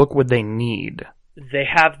 and what book would they need? They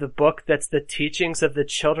have the book that's the teachings of the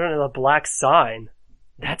children of the Black Sign.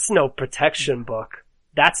 That's no protection book.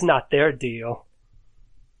 That's not their deal.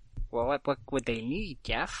 Well, what book would they need,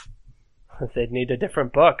 Jeff? They'd need a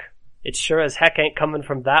different book. It sure as heck ain't coming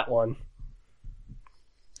from that one.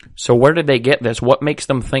 So where did they get this? What makes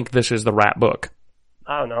them think this is the right book?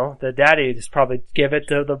 I don't know. The daddy just probably give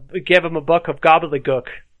him a book of gobbledygook,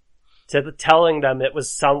 telling them it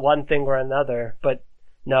was one thing or another. But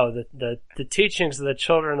no, the teachings of the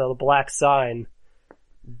children of the Black Sign,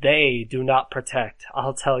 they do not protect.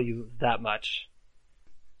 I'll tell you that much.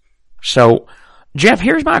 So, Jeff,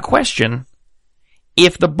 here's my question.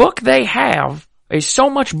 If the book they have is so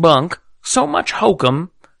much bunk, so much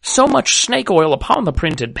hokum, so much snake oil upon the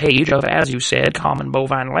printed page of, as you said, common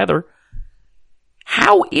bovine leather,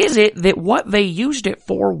 how is it that what they used it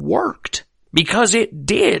for worked? Because it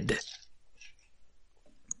did.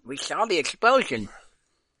 We saw the explosion.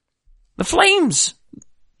 The flames.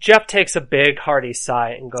 Jeff takes a big hearty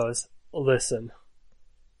sigh and goes, listen,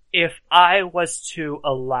 if I was to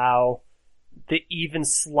allow the even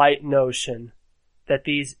slight notion that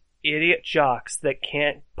these idiot jocks that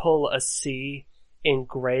can't pull a C in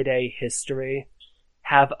grade A history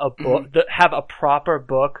have a book, have a proper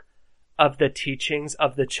book of the teachings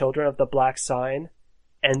of the children of the Black Sign,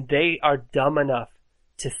 and they are dumb enough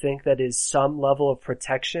to think that is some level of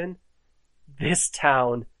protection, this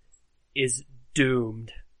town is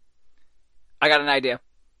doomed. I got an idea.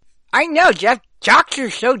 I know, Jeff. Jocks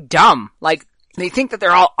are so dumb. Like, they think that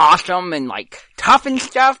they're all awesome and, like, tough and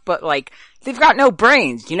stuff, but, like, they've got no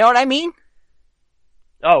brains. You know what I mean?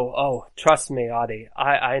 Oh, trust me, Audie.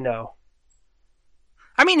 I know.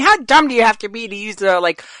 I mean, how dumb do you have to be to use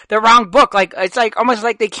the wrong book? Like, it's like, almost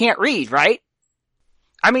like they can't read, right?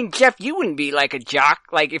 I mean, Jeff, you wouldn't be like a jock,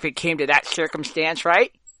 like, if it came to that circumstance,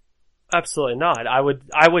 right? Absolutely not. I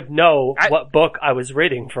would know what book I was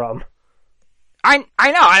reading from. I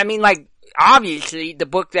know. I mean, like, obviously, the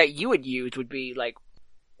book that you would use would be, like...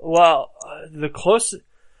 Well, the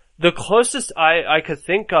closest I could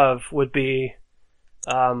think of would be,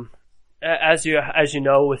 as you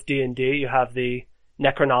know, with D&D, you have the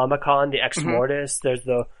Necronomicon, the Ex Mortis, there's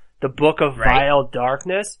the Book of Vile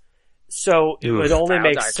Darkness. So it would only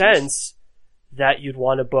make sense that you'd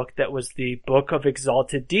want a book that was the Book of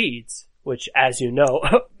Exalted Deeds, which, as you know,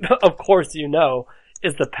 of course you know,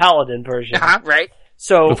 is the Paladin version. Right.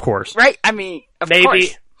 So, of course. Right, I mean, of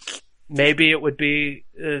course. Maybe it would be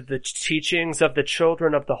the teachings of the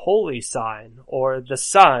children of the Holy Sign, or the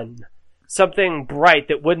Sun. Something bright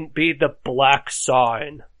that wouldn't be the Black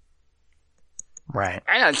Sign. Right.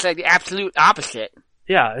 I know, it's like the absolute opposite.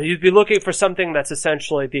 Yeah, you'd be looking for something that's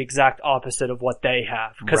essentially the exact opposite of what they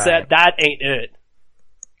have. Because that ain't it.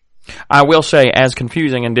 I will say, as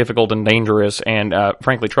confusing and difficult and dangerous and,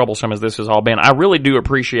 frankly, troublesome as this has all been, I really do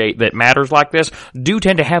appreciate that matters like this do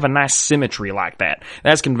tend to have a nice symmetry like that.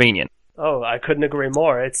 That's convenient. Oh, I couldn't agree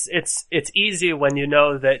more. It's easy when you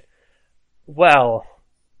know that, well,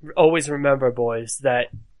 always remember, boys, that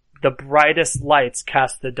the brightest lights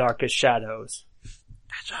cast the darkest shadows.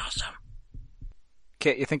 That's awesome.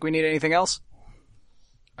 Kit, you think we need anything else?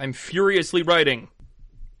 I'm furiously writing.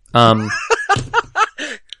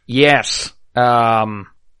 Yes.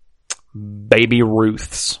 Baby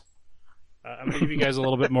Ruths. I'm going to give you guys a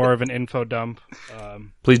little bit more of an info dump.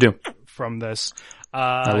 Please do. From this.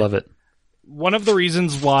 I love it. One of the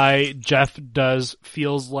reasons why Jeff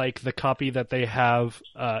feels like the copy that they have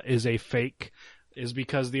is a fake is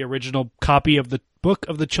because the original copy of the Book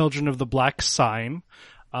of the Children of the Black Sign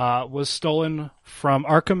was stolen from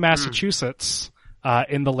Arkham, Massachusetts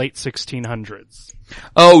in the late 1600s.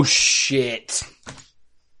 Oh, shit.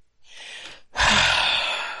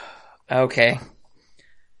 Okay.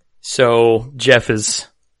 So, Jeff is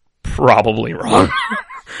probably wrong.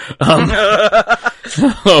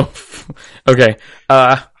 Okay.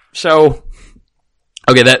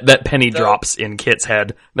 Okay, that penny drops in Kit's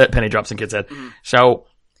head. So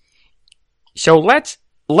let's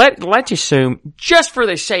assume, just for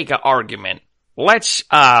the sake of argument, let's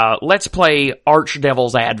play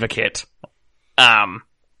Archdevil's Advocate.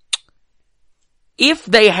 If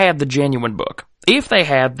they had the genuine book, if they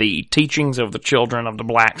had the teachings of the children of the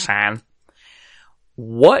Black Sign,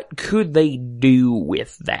 what could they do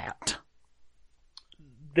with that?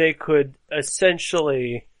 They could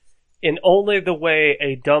essentially, in only the way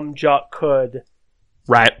a dumb jock could...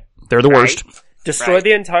 Right. They're the worst. Destroy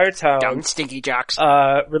the entire town. Dumb, stinky jocks.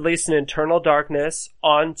 Release an internal darkness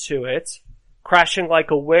onto it, crashing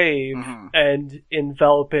like a wave, and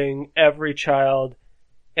enveloping every child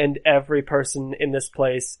and every person in this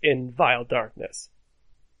place in vile darkness.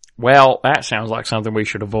 Well, that sounds like something we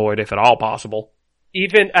should avoid if at all possible.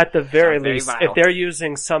 Even at the very least, if they're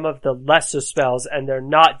using some of the lesser spells and they're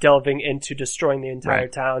not delving into destroying the entire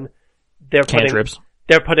town, they're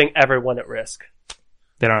They're putting everyone at risk.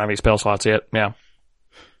 They don't have any spell slots yet. Yeah.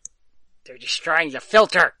 They're destroying the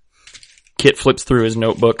filter. Kit flips through his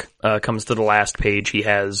notebook, comes to the last page he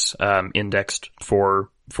has indexed for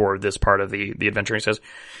this part of the adventure. He says,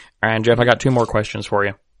 "And Jeff, I got 2 more questions for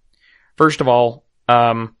you. First of all,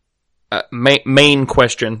 main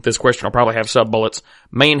question. This question will probably have sub-bullets.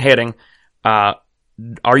 Main heading.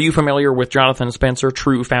 Are you familiar with Jonathan Spencer,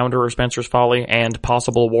 true founder of Spencer's Folly, and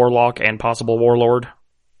possible warlock and possible warlord?"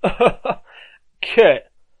 Kit,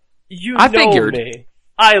 I know figured. me.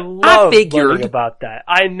 I love learning about that.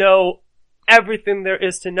 I know everything there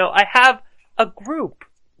is to know. I have a group.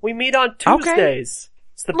 We meet on Tuesdays.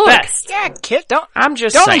 It's the best. Yeah, Kit, don't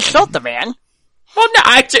saying. insult the man. Well, no,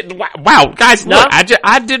 I didn't. Wow, guys, No. look,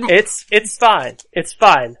 I didn't. It's fine. It's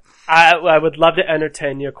fine. I would love to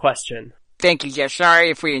entertain your question. Thank you, Jeff. Sorry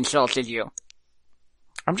if we insulted you.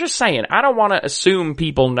 I'm just saying, I don't want to assume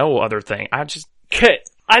people know other things. Kit,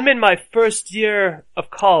 I'm in my first year of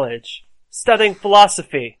college, studying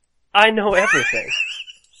philosophy. I know everything.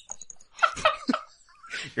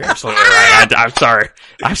 You're absolutely right.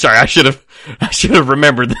 I'm sorry. I should have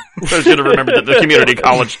remembered. I should have remembered that the community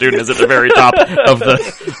college student is at the very top of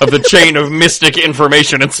the chain of mystic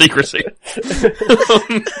information and secrecy.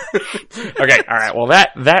 Okay, all right. Well,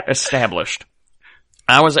 that established,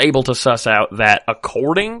 I was able to suss out that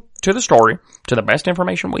according to the story, to the best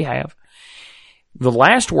information we have, the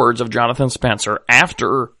last words of Jonathan Spencer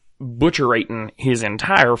after butcherating his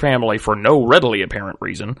entire family for no readily apparent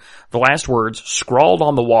reason, the last words scrawled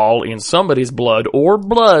on the wall in somebody's blood or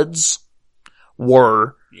bloods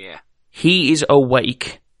were, "He is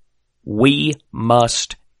awake. We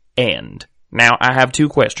must end." Now, I have 2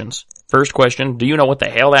 questions. First question, do you know what the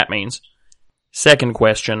hell that means? Second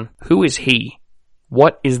question, who is he?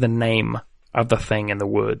 What is the name of the thing in the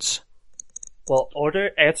woods? Well,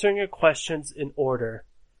 answering your questions in order,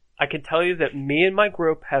 I can tell you that me and my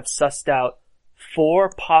group have sussed out 4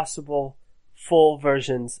 possible full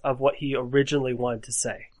versions of what he originally wanted to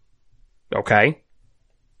say. Okay.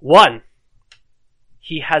 1.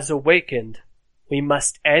 He has awakened. We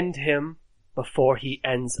must end him before he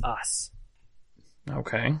ends us.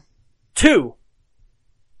 Okay. 2.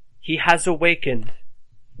 He has awakened.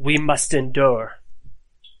 We must endure.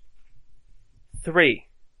 3.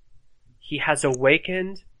 He has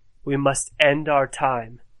awakened. We must end our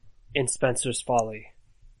time in Spencer's Folly.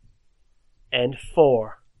 And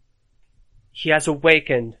 4. He has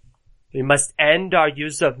awakened. We must end our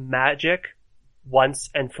use of magic once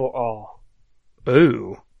and for all.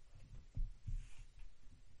 Ooh.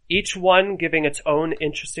 Each one giving its own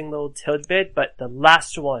interesting little tidbit, but the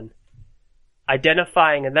last one,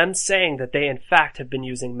 identifying and them saying that they in fact have been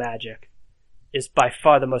using magic, is by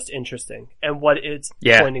far the most interesting, and what it's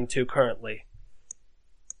pointing to currently.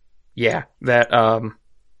 Yeah, that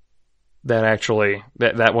actually,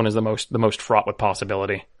 that one is the most fraught with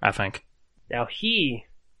possibility, I think. Now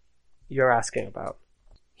you're asking about.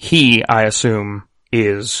 He, I assume,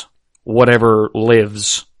 is whatever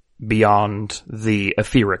lives beyond the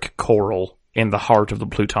etheric coral in the heart of the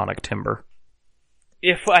plutonic timber.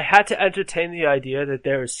 If I had to entertain the idea that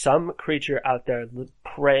there is some creature out there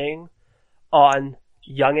preying on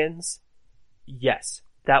youngins, yes.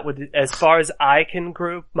 That would, as far as I can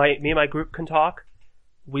me and my group can talk,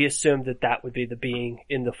 we assume that would be the being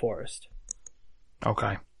in the forest.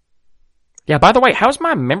 Okay. Yeah, by the way, how's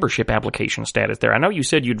my membership application status there? I know you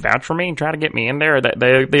said you'd vouch for me and try to get me in there.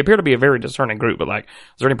 They appear to be a very discerning group, but is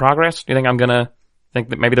there any progress? Do you think I'm gonna think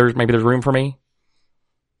that maybe there's room for me?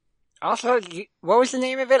 Also, what was the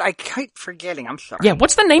name of it? I keep forgetting. I'm sorry. Yeah,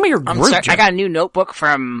 what's the name of your group? I'm sorry. I got a new notebook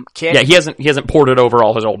from Kit. Yeah, he hasn't ported over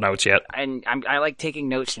all his old notes yet. And I like taking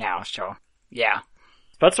notes now, so yeah.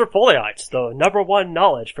 Spencer Folyites, the number 1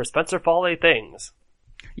 knowledge for Spencer Foley things.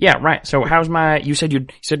 Yeah, right. So how's you said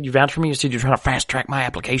you vouched for me? You said you're trying to fast track my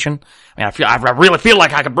application? I mean, I really feel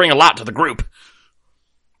like I could bring a lot to the group.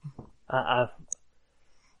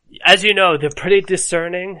 As you know, they're pretty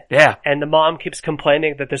discerning. Yeah. And the mom keeps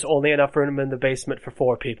complaining that there's only enough room in the basement for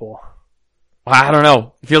 4 people. Well, I don't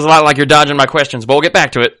know. It feels a lot like you're dodging my questions, but we'll get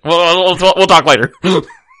back to it. We'll talk later.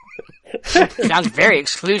 Sounds very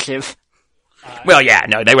exclusive. Well, yeah,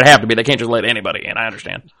 no, they would have to be. They can't just let anybody in. I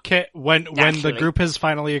understand. When the group has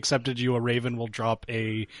finally accepted you, a raven will drop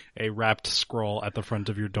a wrapped scroll at the front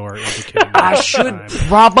of your door indicating I should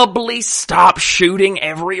probably stop shooting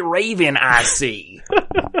every raven I see.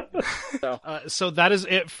 So that is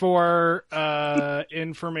it for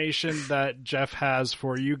information that Jeff has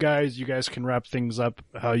for you guys. You guys can wrap things up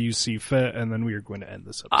how you see fit, and then we are going to end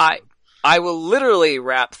this episode. I will literally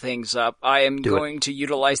wrap things up. I am going to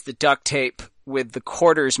utilize the duct tape with the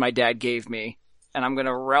quarters my dad gave me and I'm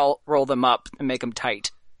gonna roll them up and make them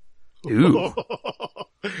tight. Ooh.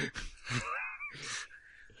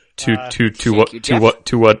 Thank you, Jeff.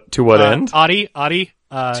 To what end? Audie,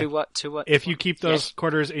 To what? if you keep those Yes.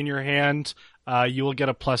 quarters in your hand, you will get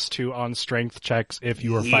a +2 on strength checks if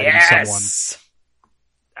you are fighting someone.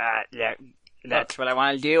 Yeah, that's what I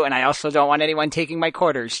want to do, and I also don't want anyone taking my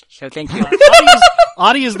quarters. So thank you.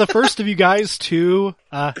 Audie is the first of you guys to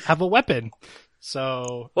have a weapon.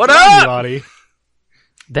 So What good on up? you, Audie?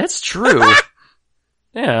 That's true.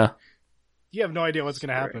 Yeah. You have no idea what's going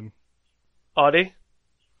to happen. Audie,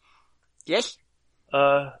 Yes.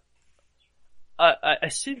 I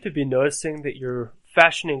seem to be noticing that you're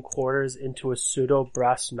fashioning quarters into a pseudo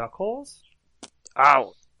brass knuckles.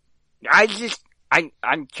 Oh,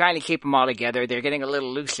 I'm trying to keep them all together. They're getting a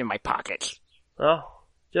little loose in my pockets. Well,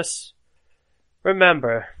 just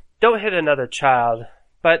remember, don't hit another child.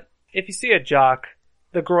 But if you see a jock,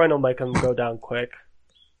 the groin will make him go down quick.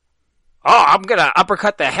 Oh, I'm gonna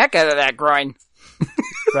uppercut the heck out of that groin.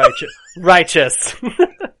 Righteous.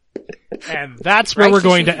 And that's where we're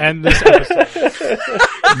going to end this episode.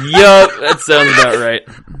 Yup, that sounds about right.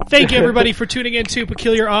 Thank you, everybody, for tuning in to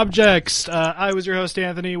Peculiar Objects. I was your host,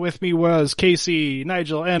 Anthony. With me was Casey,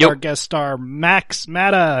 Nigel, and our guest star, Max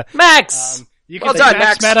Matta. Max! You can Well thank done,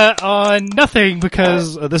 Max Max. Matta on nothing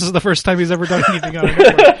because this is the first time he's ever done anything on a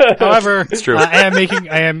network. However, It's true.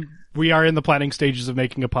 we are in the planning stages of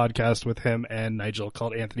making a podcast with him and Nigel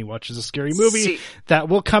called Anthony Watches a Scary Movie See- that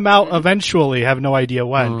will come out eventually. Have no idea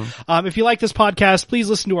when. If you like this podcast, please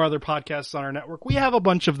listen to our other podcasts on our network. We have a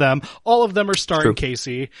bunch of them. All of them are starring True.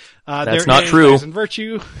 Casey. That's there not is true. Vice and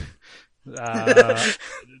Virtue.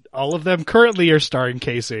 All of them currently are starring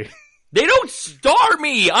Casey. They don't star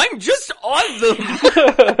me! I'm just on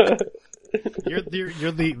them! You're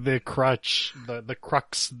the crutch, the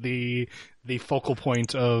crux, the focal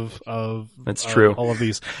point of That's true. all of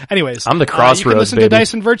these. Anyways, I'm the you can crossroads, listen baby. to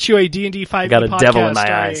Dice and Virtue, a D&D 5e Got a podcast devil in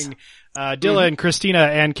my starring Dylan, Christina,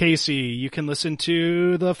 and Casey. You can listen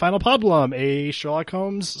to The Final Podlum, a Sherlock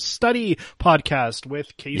Holmes study podcast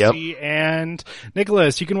with Casey and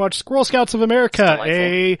Nicholas. You can watch Squirrel Scouts of America,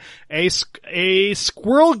 a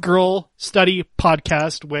Squirrel Girl study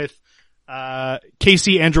podcast with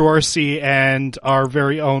Casey, Andrew Orsi, and our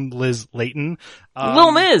very own Liz Layton.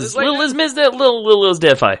 Lil Miz! Lil Liz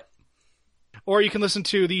Deadfy. Or you can listen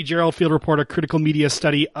to the Gerald Field Report, a critical media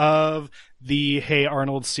study of the Hey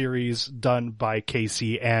Arnold series done by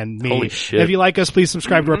Casey and me. Holy shit. If you like us, please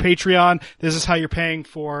subscribe to our Patreon. This is how you're paying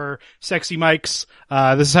for sexy mics.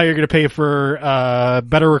 This is how you're going to pay for a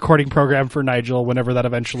better recording program for Nigel whenever that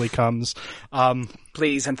eventually comes.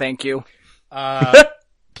 Please and thank you.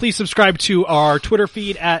 Please subscribe to our Twitter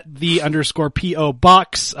feed at @_PO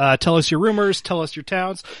box. Tell us your rumors. Tell us your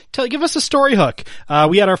towns. Give us a story hook.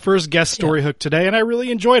 We had our first guest story hook today, and I really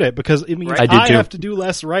enjoyed it because it means I did too. have to do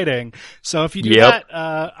less writing. So if you do Yep.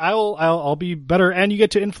 that, I'll be better, and you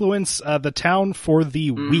get to influence the town for the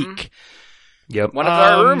week. Yep. One of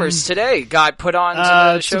our rumors today got put on to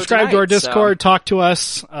the show Subscribe tonight, to our Discord. so- Talk to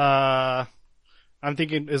us. I'm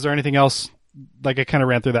thinking, is there anything else? Like I kind of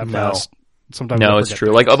ran through that fast. Sometimes No, I it's forget true.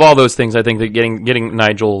 things. Like, of all those things, I think that getting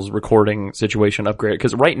Nigel's recording situation upgraded,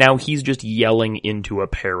 because right now he's just yelling into a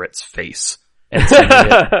parrot's face and sending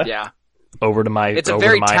it Yeah. over to my It's a over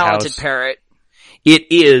very to my talented house. parrot. It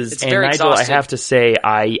is, It's and very Nigel, exhausted. I have to say,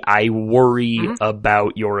 I worry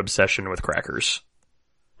about your obsession with crackers.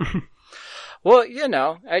 Well, you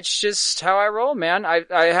know, it's just how I roll, man. I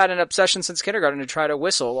had an obsession since kindergarten to try to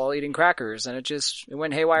whistle while eating crackers, and it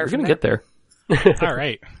went haywire We're from gonna there. get there. All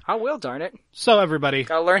right. I will, darn it. So everybody,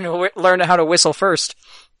 Gotta learn how to whistle first.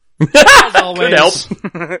 as always, Could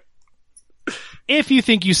help. if you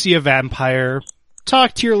think you see a vampire,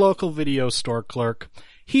 talk to your local video store clerk.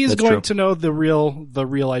 He's That's going true. to know the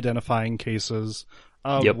real identifying cases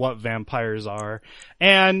of Yep. what vampires are.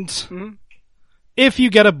 And if you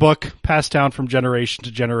get a book passed down from generation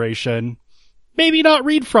to generation, maybe not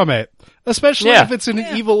read from it. Especially Yeah. if it's in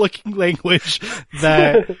an evil looking language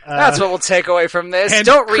that That's what we'll take away from this. and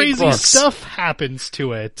Don't read crazy books. stuff happens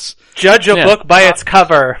to it. Judge a Yeah. book by its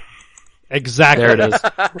cover. Exactly. There it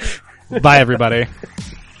is. Bye everybody.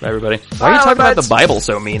 Bye, everybody. Why are you talking about buds. the Bible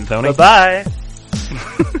so mean, Tony? Bye-bye.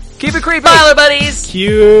 Keep it creepy. Bye, buddies.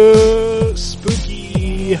 Cue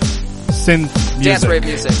spooky synth music. Dance rave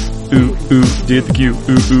music. Ooh, ooh, did the cue.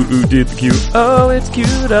 Ooh, ooh, ooh, did the cue. Oh, it's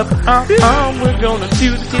queued up. We're gonna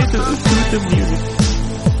do the music.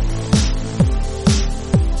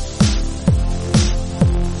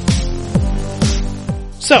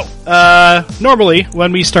 So, normally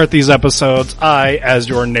when we start these episodes, I, as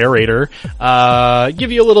your narrator,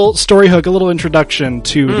 give you a little story hook, a little introduction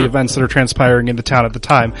to the events that are transpiring in the town at the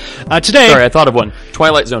time. Today... Sorry, I thought of one.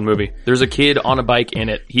 Twilight Zone movie. There's a kid on a bike in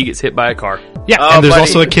it. He gets hit by a car. Yeah, and there's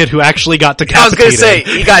also a kid who actually got decapitated. I was going to say,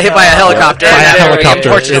 he got hit by a helicopter. By a helicopter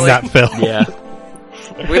in Unfortunately. that film. Yeah.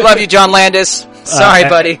 We love you, John Landis. Sorry,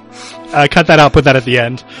 buddy. Cut that out, put that at the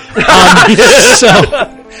end.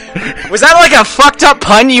 Was that like a fucked up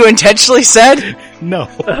pun you intentionally said? No.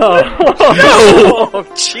 Oh,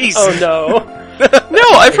 jeez. Oh no. No,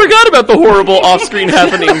 I forgot about the horrible off-screen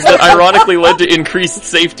happenings that ironically led to increased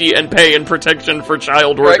safety and pay and protection for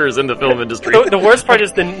child workers in the film industry. The worst part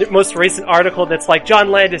is the most recent article that's like, John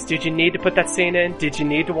Landis, did you need to put that scene in? Did you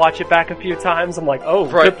need to watch it back a few times? I'm like, oh,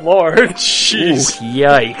 Right. good lord. Jeez.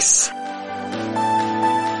 Yikes.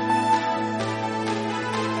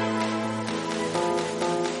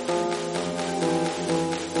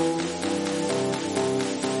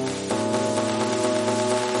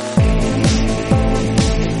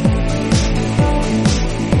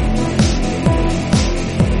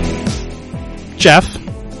 Jeff,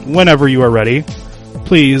 whenever you are ready,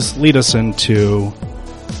 please lead us into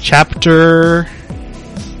Chapter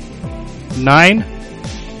 9?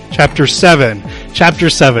 Chapter 7. Chapter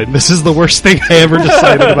 7. This is the worst thing I ever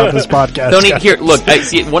decided about this podcast. Tony, here, look, I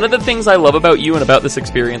see, one of the things I love about you and about this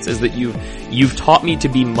experience is that you've taught me to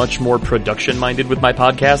be much more production-minded with my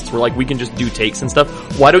podcasts, where, like, we can just do takes and stuff.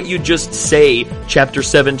 Why don't you just say Chapter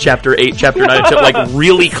 7, Chapter 8, Chapter 9, like,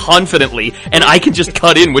 really confidently, and I can just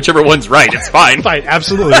cut in whichever one's right. It's fine. Fine,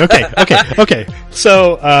 absolutely. Okay.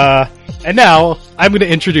 So, and now, I'm going to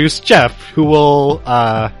introduce Jeff, who will,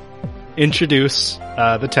 introduce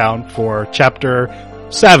the town for Chapter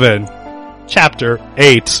 7, Chapter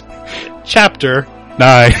 8, Chapter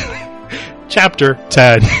 9, Chapter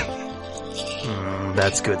 10.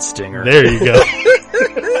 That's good, Stinger. There you go.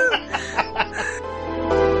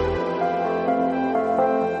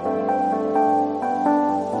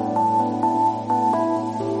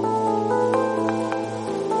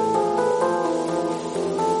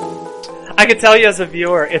 I can tell you as a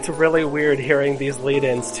viewer, it's really weird hearing these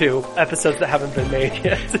lead-ins to episodes that haven't been made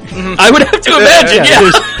yet. I would have to imagine,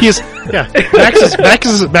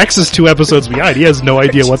 Max is 2 episodes behind. He has no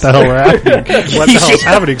idea what the hell is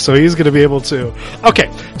happening, so he's going to be able to.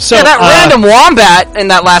 Okay, so Yeah, that random wombat in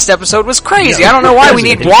that last episode was crazy. I don't know why we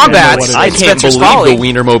need wombats. I in can't Spencer's believe Folly. the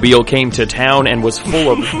Wienermobile came to town and was full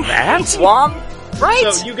of that.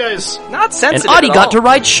 Right? So you guys, Not And sensitive Audie at got all. to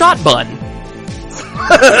ride Shotbun.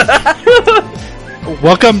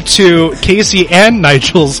 welcome to Casey and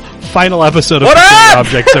Nigel's final episode of What Consumer up?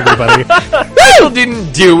 Objects, everybody. Nigel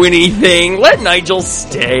didn't do anything. Let Nigel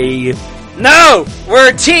stay. No! We're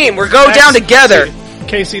a team. We're going down together.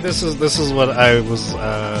 Casey, this is what I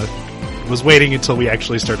was waiting until we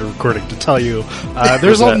actually started recording to tell you.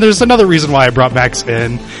 There's another reason why I brought Max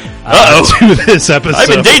in to this episode.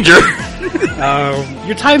 I'm in danger.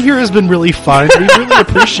 Your time here has been really fun. We really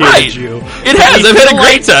appreciate Right. you. It has. I've had a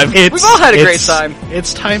great time. We've all had a great time.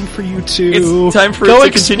 It's time for you to. It's time for go it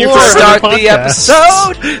to continue explore forever. other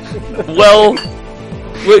Start the podcasts. episode. Well,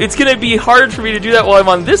 it's going to be hard for me to do that while I'm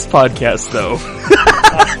on this podcast, though.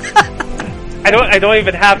 I don't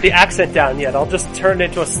even have the accent down yet. I'll just turn it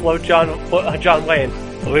into a slow John Wayne.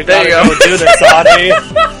 We There gotta you go do this, Audie.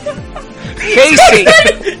 Casey.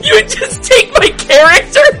 You would just take my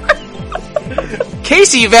character.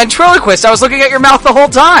 Casey, you ventriloquist. I was looking at your mouth the whole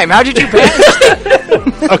time. How did you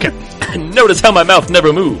pass? Okay. Notice how my mouth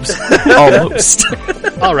never moves. Almost.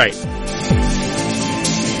 All right.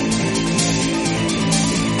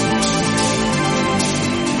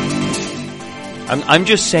 I'm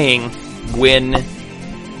just saying, when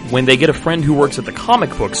they get a friend who works at the comic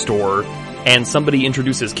book store and somebody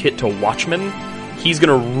introduces Kit to Watchmen, he's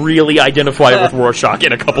gonna really identify with Rorschach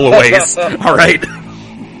in a couple of ways. All right,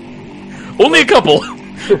 only a couple,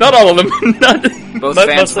 not all of them. Not Both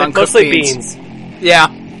fans of uncooked Mostly beans. beans.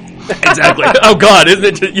 Yeah. exactly. Oh God,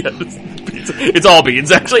 isn't it? Yeah, it's all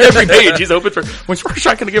beans. Actually, every page he's open for. When's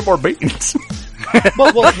Rorschach gonna get more beans?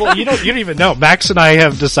 well, you don't even know. Max and I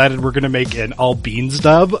have decided we're going to make an all beans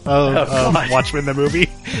dub of Watchmen the movie.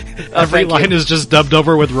 Every line is just dubbed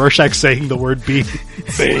over with Rorschach saying the word beans.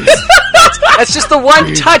 That's just the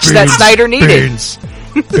one touch that Snyder needed.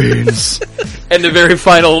 Beans. And the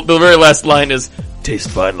very last line is, "Taste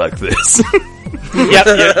fine like this." Yep,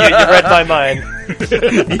 you read my mind.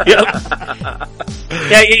 Yep.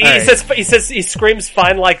 Yeah, he screams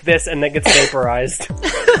fine like this and then gets vaporized.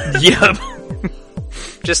 Yep.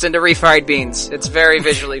 Just into refried beans. It's very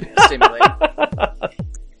visually stimulating.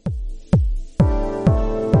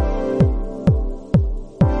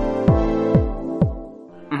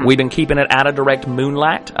 We've been keeping it out of direct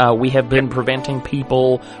moonlight. We have been preventing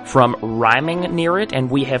people from rhyming near it,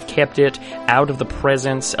 and we have kept it out of the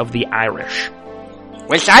presence of the Irish.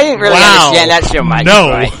 Which I didn't really understand that so much. No.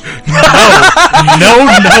 Right? No.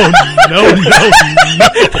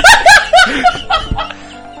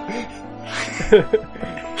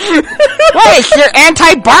 Well, it's your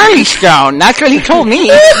anti-barley stone. That's what he told me.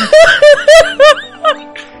 All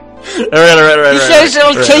right. He says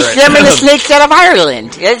it'll chase them and the snakes out of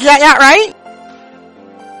Ireland. Is that not right?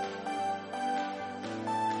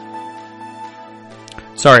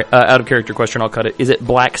 Sorry, out of character question, I'll cut it. Is it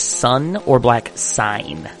Black Sun or Black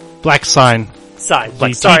Sign? Black Sign. Sign.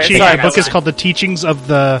 The Sorry, teaching, sorry, the book sorry. is called The Teachings of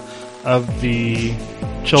the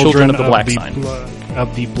Children of the Black Sign.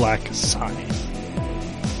 Of the Black Sign.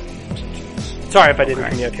 Sorry if I didn't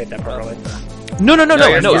communicate that properly. No,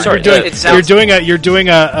 sorry. It You're doing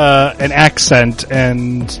an accent,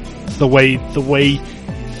 and the way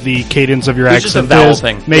the cadence of your It's just a accent vowel is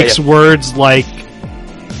thing. makes Yeah. words like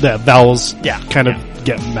the vowels kind of Yeah.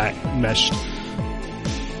 get meshed.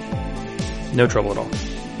 No trouble at all.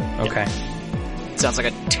 Okay. sounds like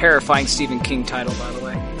a terrifying Stephen King title, by the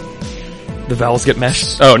way. The vowels get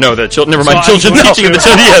meshed? Oh, no, the children, never mind, So children teaching of the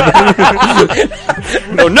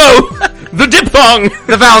children. No, the diphthong!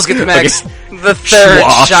 The vowels get mixed. The third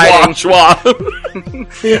shining. Schwa.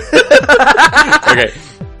 Okay.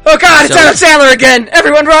 Oh god, it's So- Adam Sandler again!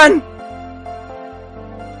 Everyone run!